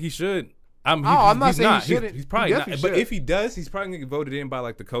 I think he should. I'm not saying he shouldn't. He's probably He not. definitely But should. if he does, he's probably gonna get voted in by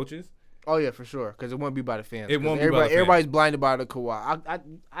like the coaches. Oh yeah, for sure. Because it won't be by the fans. It won't 'Cause be by the fans. Everybody's blinded by the Kawhi.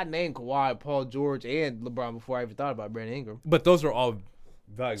 I named Kawhi, Paul George, and LeBron before I even thought about Brandon Ingram. But those are all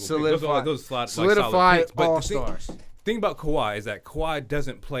valuable. Solidified- Those are those Solidified picks. But all the stars. thing about Kawhi is that Kawhi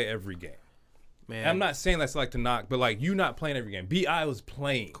doesn't play every game. Man, And I'm not saying that's like to knock, but like you not playing every game. Bi was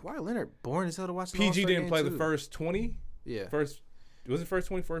playing. Kawhi Leonard boring as hell to watch. PG didn't play the first 20. Yeah. Was it first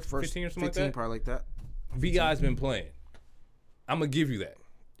 20, first 15 or something 15, like that? probably like that. Bi's been playing. I'm gonna give you that.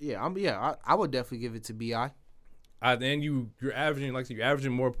 Yeah, I would definitely give it to Bi. Then you're averaging you're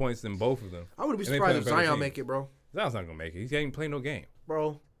averaging more points than both of them. I would be And they surprised play if better Zion teams. make it, bro. Zion's not gonna make it. He ain't played no game.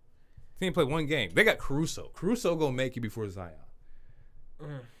 Bro, He ain't played one game. They got Caruso. Caruso gonna make it before Zion.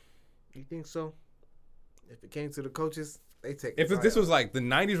 you think so? If it came to the coaches, they take. If Zion. this was like the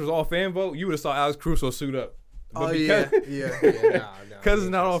 '90s was all fan vote, you would have saw Alex Caruso suit up. But Oh because, yeah. Nah, Because it's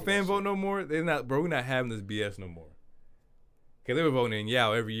not all see fan that vote no more. They're not, bro. We're not having this BS no more. Cause they were voting in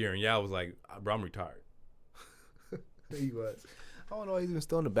Yao every year, and Yao was like, "Bro, I'm retired." shit. He was. I don't know. He's even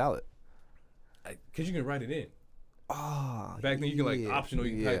still on the ballot. Cause you can write it in. Oh, Back then, you can like optional.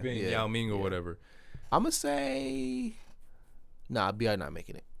 You can type in Yao Ming or whatever. I'm gonna say, nah, Bi not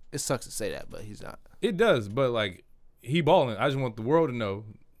making it. It sucks to say that, but he's not. It does, but like he balling. I just want the world to know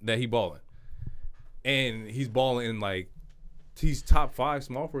that he balling, and he's balling in like he's top 5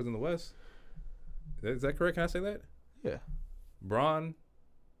 small forwards in the West. Is that correct? Can I say that? Yeah. Bron,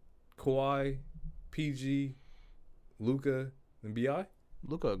 Kawhi, PG, Luka, and Bi.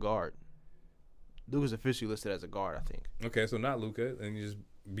 Luka a guard. Luka's officially listed as a guard, I think. Okay, so not Luka, and you just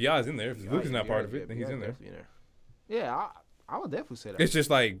Bi's in there. If Luka's not part of it, then he's in there. Yeah, I would definitely say that. It's just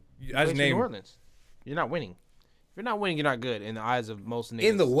like I just New named Orleans. You're not winning. If you're not winning, you're not good in the eyes of most niggas.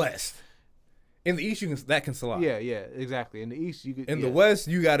 in the West. In the East, that can slide. Yeah, exactly. In the East, you could. In the West,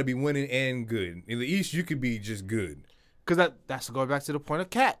 you got to be winning and good. In the East, you could be just good. because that's going back to the point of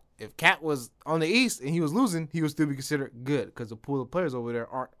Cat. If Cat was on the East and he was losing, he would still be considered good because the pool of players over there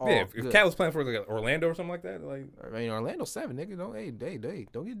aren't all Yeah, good. if Cat was playing for like Orlando or something like that, like I mean, Orlando 7, nigga.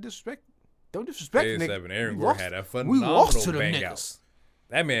 Don't get disrespect. Don't disrespect, they nigga. 7. Aaron We Gordon lost- had a We phenomenal lost to them bang niggas. out.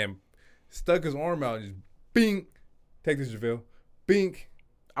 That man stuck his arm out and just bing. Take this, JaVale. Bink.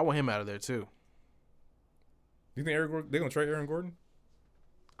 I want him out of there too. You think Aaron Gordon, they're gonna trade Aaron Gordon?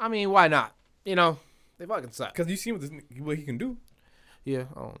 I mean, why not? You know, they fucking suck. Because you see what he can do. Yeah,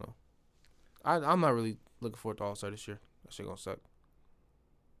 I don't know. I'm not really looking forward to All-Star this year. That shit gonna suck.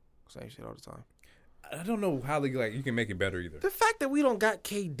 Same shit all the time. I don't know how you can make it better either. The fact that we don't got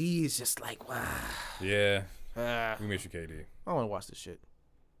KD is just like, wow. Yeah, I we miss you, KD. don't want to watch this shit.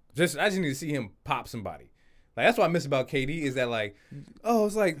 I just need to see him pop somebody. Like that's what I miss about KD is that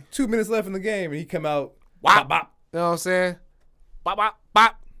it's like 2 minutes left in the game and he come out Wop. bop bop. You know what I'm saying? Bop, bop,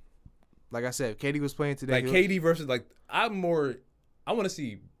 bop. Like I said, if KD was playing today. Like KD versus I want to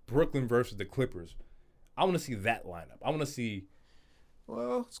see Brooklyn versus the Clippers. I want to see that lineup. I want to see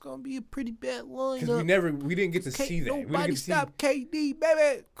Well, it's going to be a pretty bad lineup. because we didn't get to see that. We didn't Nobody get to see stop KD,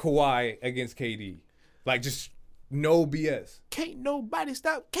 baby. Kawhi against KD. Like just no BS. Can't nobody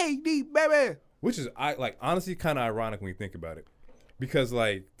stop KD, baby. Which is honestly kind of ironic when you think about it. Because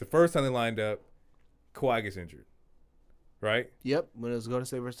the first time they lined up, Kawhi gets injured. Right? Yep. When it was Golden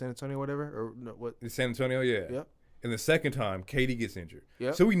State versus San Antonio, whatever. Or no, what? In San Antonio, yeah. Yep. And the second time, KD gets injured.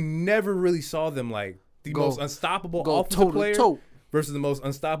 Yep. So we never really saw them the most unstoppable Go offensive toe to player toe. versus the most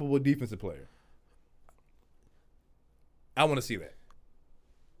unstoppable defensive player. I want to see that.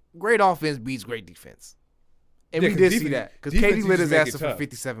 Great offense beats great defense. And Yeah, we 'cause did see defense- that. Because defense KD used lit to his make ass it up for tough.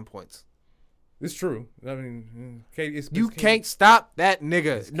 57 points. It's true. I mean, KD, You can't stop that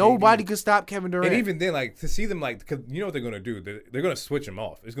nigga. It's Nobody KD. could stop Kevin Durant. And even then, to see them, because you know what they're going to do? They're going to switch him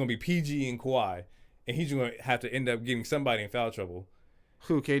off. It's going to be PG and Kawhi, and he's going to have to end up getting somebody in foul trouble.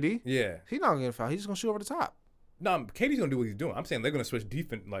 Who, KD? Yeah. He's not going to foul. He's just going to shoot over the top. No, KD's going to do what he's doing. I'm saying they're going to switch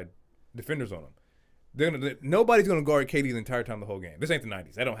defense, defenders on him. Nobody's gonna guard KD the entire time the whole game. This ain't the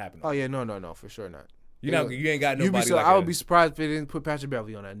 '90s. That don't happen. Oh yeah, no, for sure not. You ain't got nobody. I would be surprised if they didn't put Patrick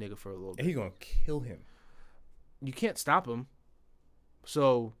Beverly on that nigga for a little bit. And he's gonna kill him. You can't stop him.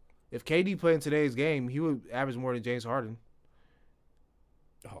 So if KD played in today's game, he would average more than James Harden.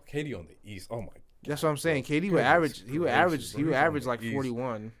 Oh, KD on the East. Oh my God. That's what I'm saying. KD would average. He would average like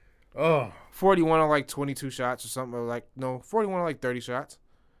 41. Oh, 41 on like 22 shots or something. Or like 41 on like 30 shots.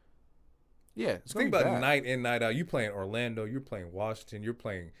 Yeah, it's think about night in, night out. You playing Orlando. You're playing Washington. You're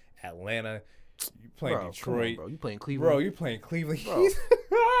playing Atlanta. You playing Detroit. Bro. You playing Cleveland. Bro, you playing Cleveland.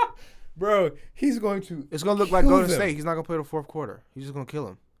 Bro, he's going to. It's gonna look like Golden State. He's not gonna play the fourth quarter. He's just gonna kill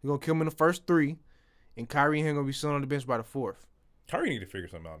him. He's gonna kill him in the first 3, and Kyrie and him gonna be sitting on the bench by the 4th. Kyrie need to figure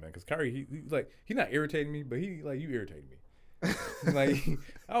something out, man. Because Kyrie, he's not irritating me, but you irritating me. Kyrie,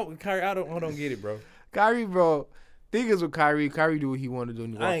 I don't get it, bro. Kyrie, bro. Thing is with Kyrie do what he wanted to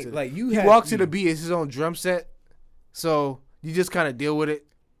do. He walks walks to the beat. It's his own drum set, so you just kind of deal with it.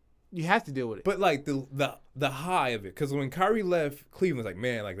 You have to deal with it. But like the high of it, because when Kyrie left Cleveland, it's like,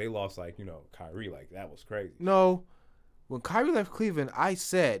 man, like they lost Kyrie, like that was crazy. No, when Kyrie left Cleveland, I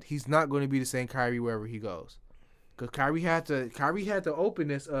said he's not going to be the same Kyrie wherever he goes, because Kyrie had the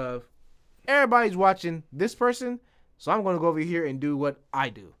openness of everybody's watching this person, so I'm going to go over here and do what I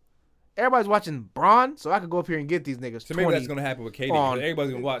do. Everybody's watching Bron, so I could go up here and get these niggas. So maybe that's going to happen with KD.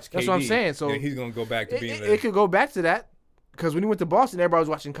 Everybody's going to watch KD. That's what I'm saying. So he's going to go back to being It could go back to that. Because when he went to Boston, everybody was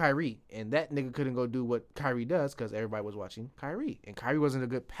watching Kyrie. And that nigga couldn't go do what Kyrie does because everybody was watching Kyrie. And Kyrie wasn't a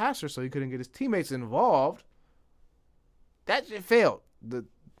good passer, so he couldn't get his teammates involved. That shit failed. The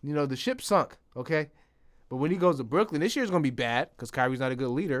ship sunk, okay? But when he goes to Brooklyn, this year's going to be bad because Kyrie's not a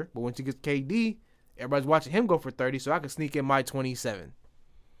good leader. But once he gets KD, everybody's watching him go for 30, so I can sneak in my 27.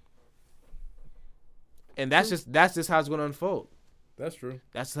 And that's just how it's going to unfold. That's true.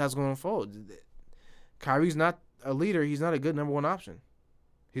 That's how it's going to unfold. Kyrie's not a leader. He's not a good number one option.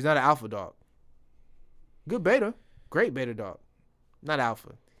 He's not an alpha dog. Good beta. Great beta dog. Not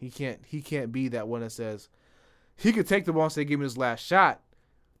alpha. He can't be that one that says he could take the ball and say, give me this last shot,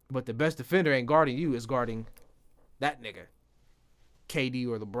 but the best defender ain't guarding you, is guarding that nigga. KD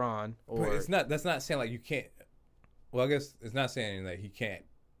or LeBron. But that's not saying like you can't. Well, I guess it's not saying that he can't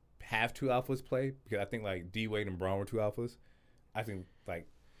have two alphas play, because I think like D Wade and Bron were two alphas. I think like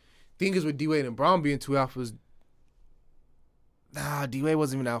thing is with D Wade and Bron being two alphas. Nah, D Wade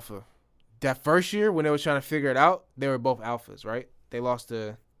wasn't even alpha. That first year when they were trying to figure it out, they were both alphas, right? They lost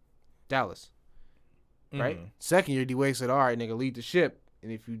to Dallas, right? Mm-hmm. Second year, D Wade said, "All right, nigga, lead the ship,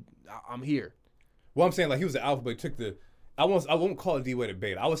 and I'm here." Well, I'm saying like he was an alpha, but he took the. I won't call D Wade a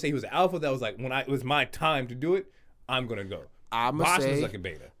beta. I would say he was an alpha that was like when it was my time to do it, I'm gonna go. Bosh was like a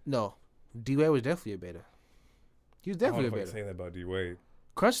beta. No, D Wade was definitely a beta. He was definitely a beta. I say that about D Wade.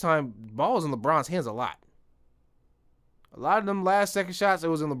 Crunch time, ball was in LeBron's hands a lot. A lot of them last second shots, it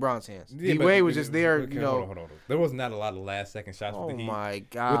was in LeBron's hands. Yeah, D Wade was just there, okay, Hold on. There was not a lot of last second shots with the Heat. Oh my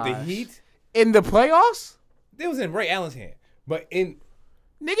god! With the Heat in the playoffs, it was in Ray Allen's hand. But nigga,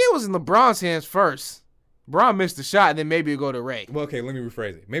 it was in LeBron's hands first. Bron missed the shot, and then maybe it go to Ray. Well, okay, let me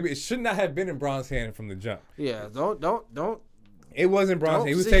rephrase it. Maybe it should not have been in Bron's hand from the jump. Yeah, don't. It wasn't Bron's hand.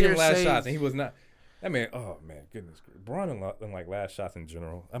 He was taking last shots, and he was not. That man, oh man, goodness, Bron and like last shots in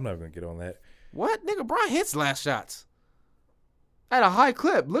general. I'm not gonna get on that. What, nigga? Bron hits last shots at a high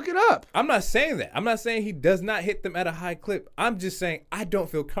clip. Look it up. I'm not saying that. I'm not saying he does not hit them at a high clip. I'm just saying I don't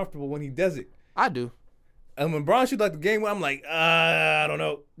feel comfortable when he does it. I do. And when Bron shoots like the game, I'm like, I don't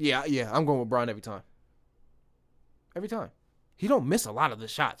know. Yeah, I'm going with Bron every time. Every time. He don't miss a lot of the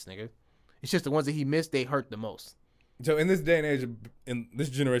shots, nigga. It's just the ones that he missed, they hurt the most. So in this day and age, in this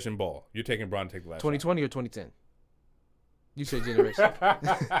generation ball, you're taking Bron to take the last 2020 shot. Or 2010? You said generation.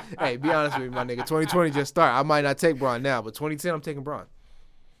 Hey, be honest with me, my nigga. 2020 just started. I might not take Bron now, but 2010, I'm taking Bron.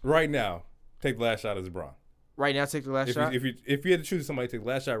 Right now, take the last shot as Bron. Right now, take the last shot? If you had to choose somebody to take the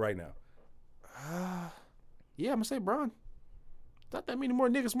last shot right now. Yeah, I'm going to say Bron. Not that many more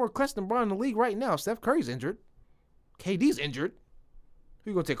niggas more clutch than Bron in the league right now. Steph Curry's injured. KD's injured.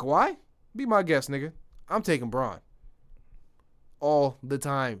 Who you going to take, Kawhi? Be my guest, nigga. I'm taking Bron. All the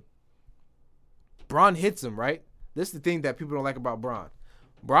time. Bron hits him, right? This is the thing that people don't like about Bron.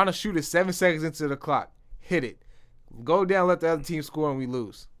 Bron will shoot it 7 seconds into the clock. Hit it. Go down, let the other team score, and we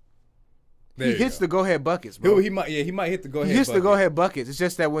lose. He hits the go-ahead buckets, bro. He might hit the go-ahead buckets. He hits the go-ahead buckets. It's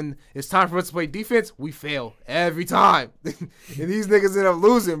just that when it's time for us to play defense, we fail every time. And these niggas end up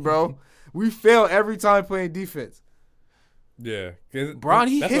losing, bro. We fail every time playing defense. Yeah. Bron,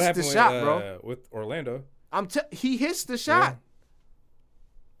 he hits the shot, bro. With Orlando. He hits the shot.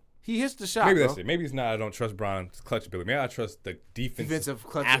 He hits the shot, Maybe bro. that's it. Maybe it's not. I don't trust Bron's clutch ability. Maybe I trust the Defensive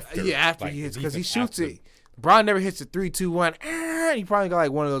clutch. after. Yeah, after like, he the hits, because he defense shoots after. it. Bron never hits a 3-2-1. He probably got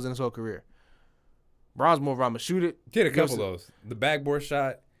like one of those in his whole career. Bron's more of I'm gonna shoot it. He had a couple of those. The backboard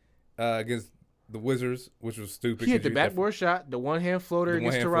shot against the Wizards, which was stupid. He hit the backboard shot, the one hand floater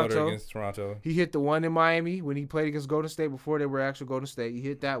against Toronto. He hit the one in Miami when he played against Golden State before they were actual Golden State. He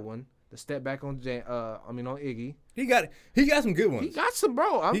hit that one. The step back on on Iggy. He got some good ones. He got some,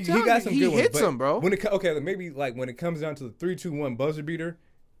 bro. I'm He telling got you, some he good ones. hits but them, bro. When it maybe like when it comes down to the 3-2-1 buzzer beater,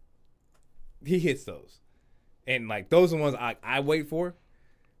 he hits those, and like those are the ones I wait for.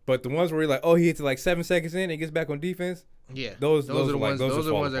 But the ones where you're like, oh, he hits it like 7 seconds in and gets back on defense. Yeah, those are the ones. Those are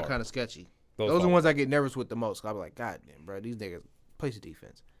the ones that apart. are kind of sketchy. Those Those are the fall ones I apart. get nervous with the most. I'm like, God damn, bro, these niggas play the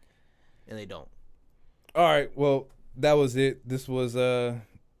defense, and they don't. All right, well, that was it. This was a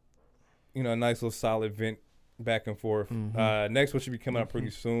nice little solid vent back and forth. Mm-hmm. Next one should be coming out pretty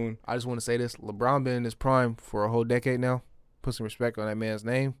soon. I just want to say this: LeBron been in his prime for a whole decade now. Put some respect on that man's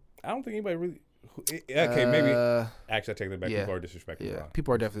name. I don't think anybody really. Okay, maybe. Actually, I take that back. yeah. People are disrespecting Yeah, LeBron.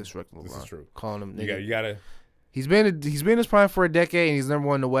 people are definitely disrespecting LeBron. This is true. Calling him nigga. You gotta. He's been in his prime for a decade, and he's number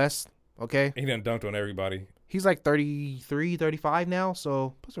one in the West. Okay, He done dunked on everybody. he's like 33, 35 now.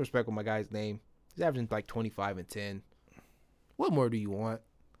 So put some respect on my guy's name. He's averaging like 25 and 10. What more do you want?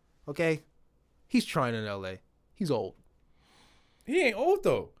 Okay, he's trying in LA. He's old. He ain't old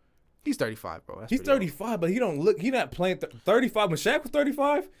though. He's 35, bro. That's He's pretty old. 35, but he don't look. He not playing 35. When Shaq was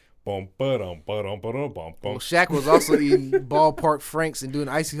 35, boom, ba-dum, ba-dum, ba-dum, bum, Well, bum. Shaq was also eating ballpark Franks and doing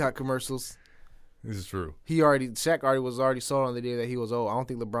icy hot commercials. This is true. Shaq was already sold on the idea that he was old. I don't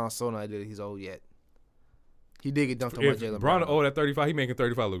think LeBron's sold on the idea that he's old yet. He did get dunked on by If Jalen LeBron Brown. old at 35, he making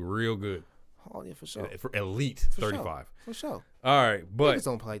 35 look real good. Oh yeah, for sure. For elite For 35. For sure. All right, but Niggas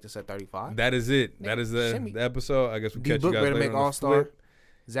don't play like this at 35. that is it. Nigga, That is shimmy. the episode. I guess we'll D catch Book you guys better later make on the All Star. flip.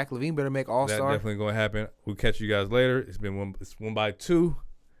 Zach Levine better make All That Star. definitely going to happen. We'll catch you guys later. It's 1 by 2.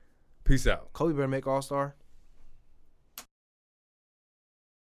 Peace out. Kobe better make All Star.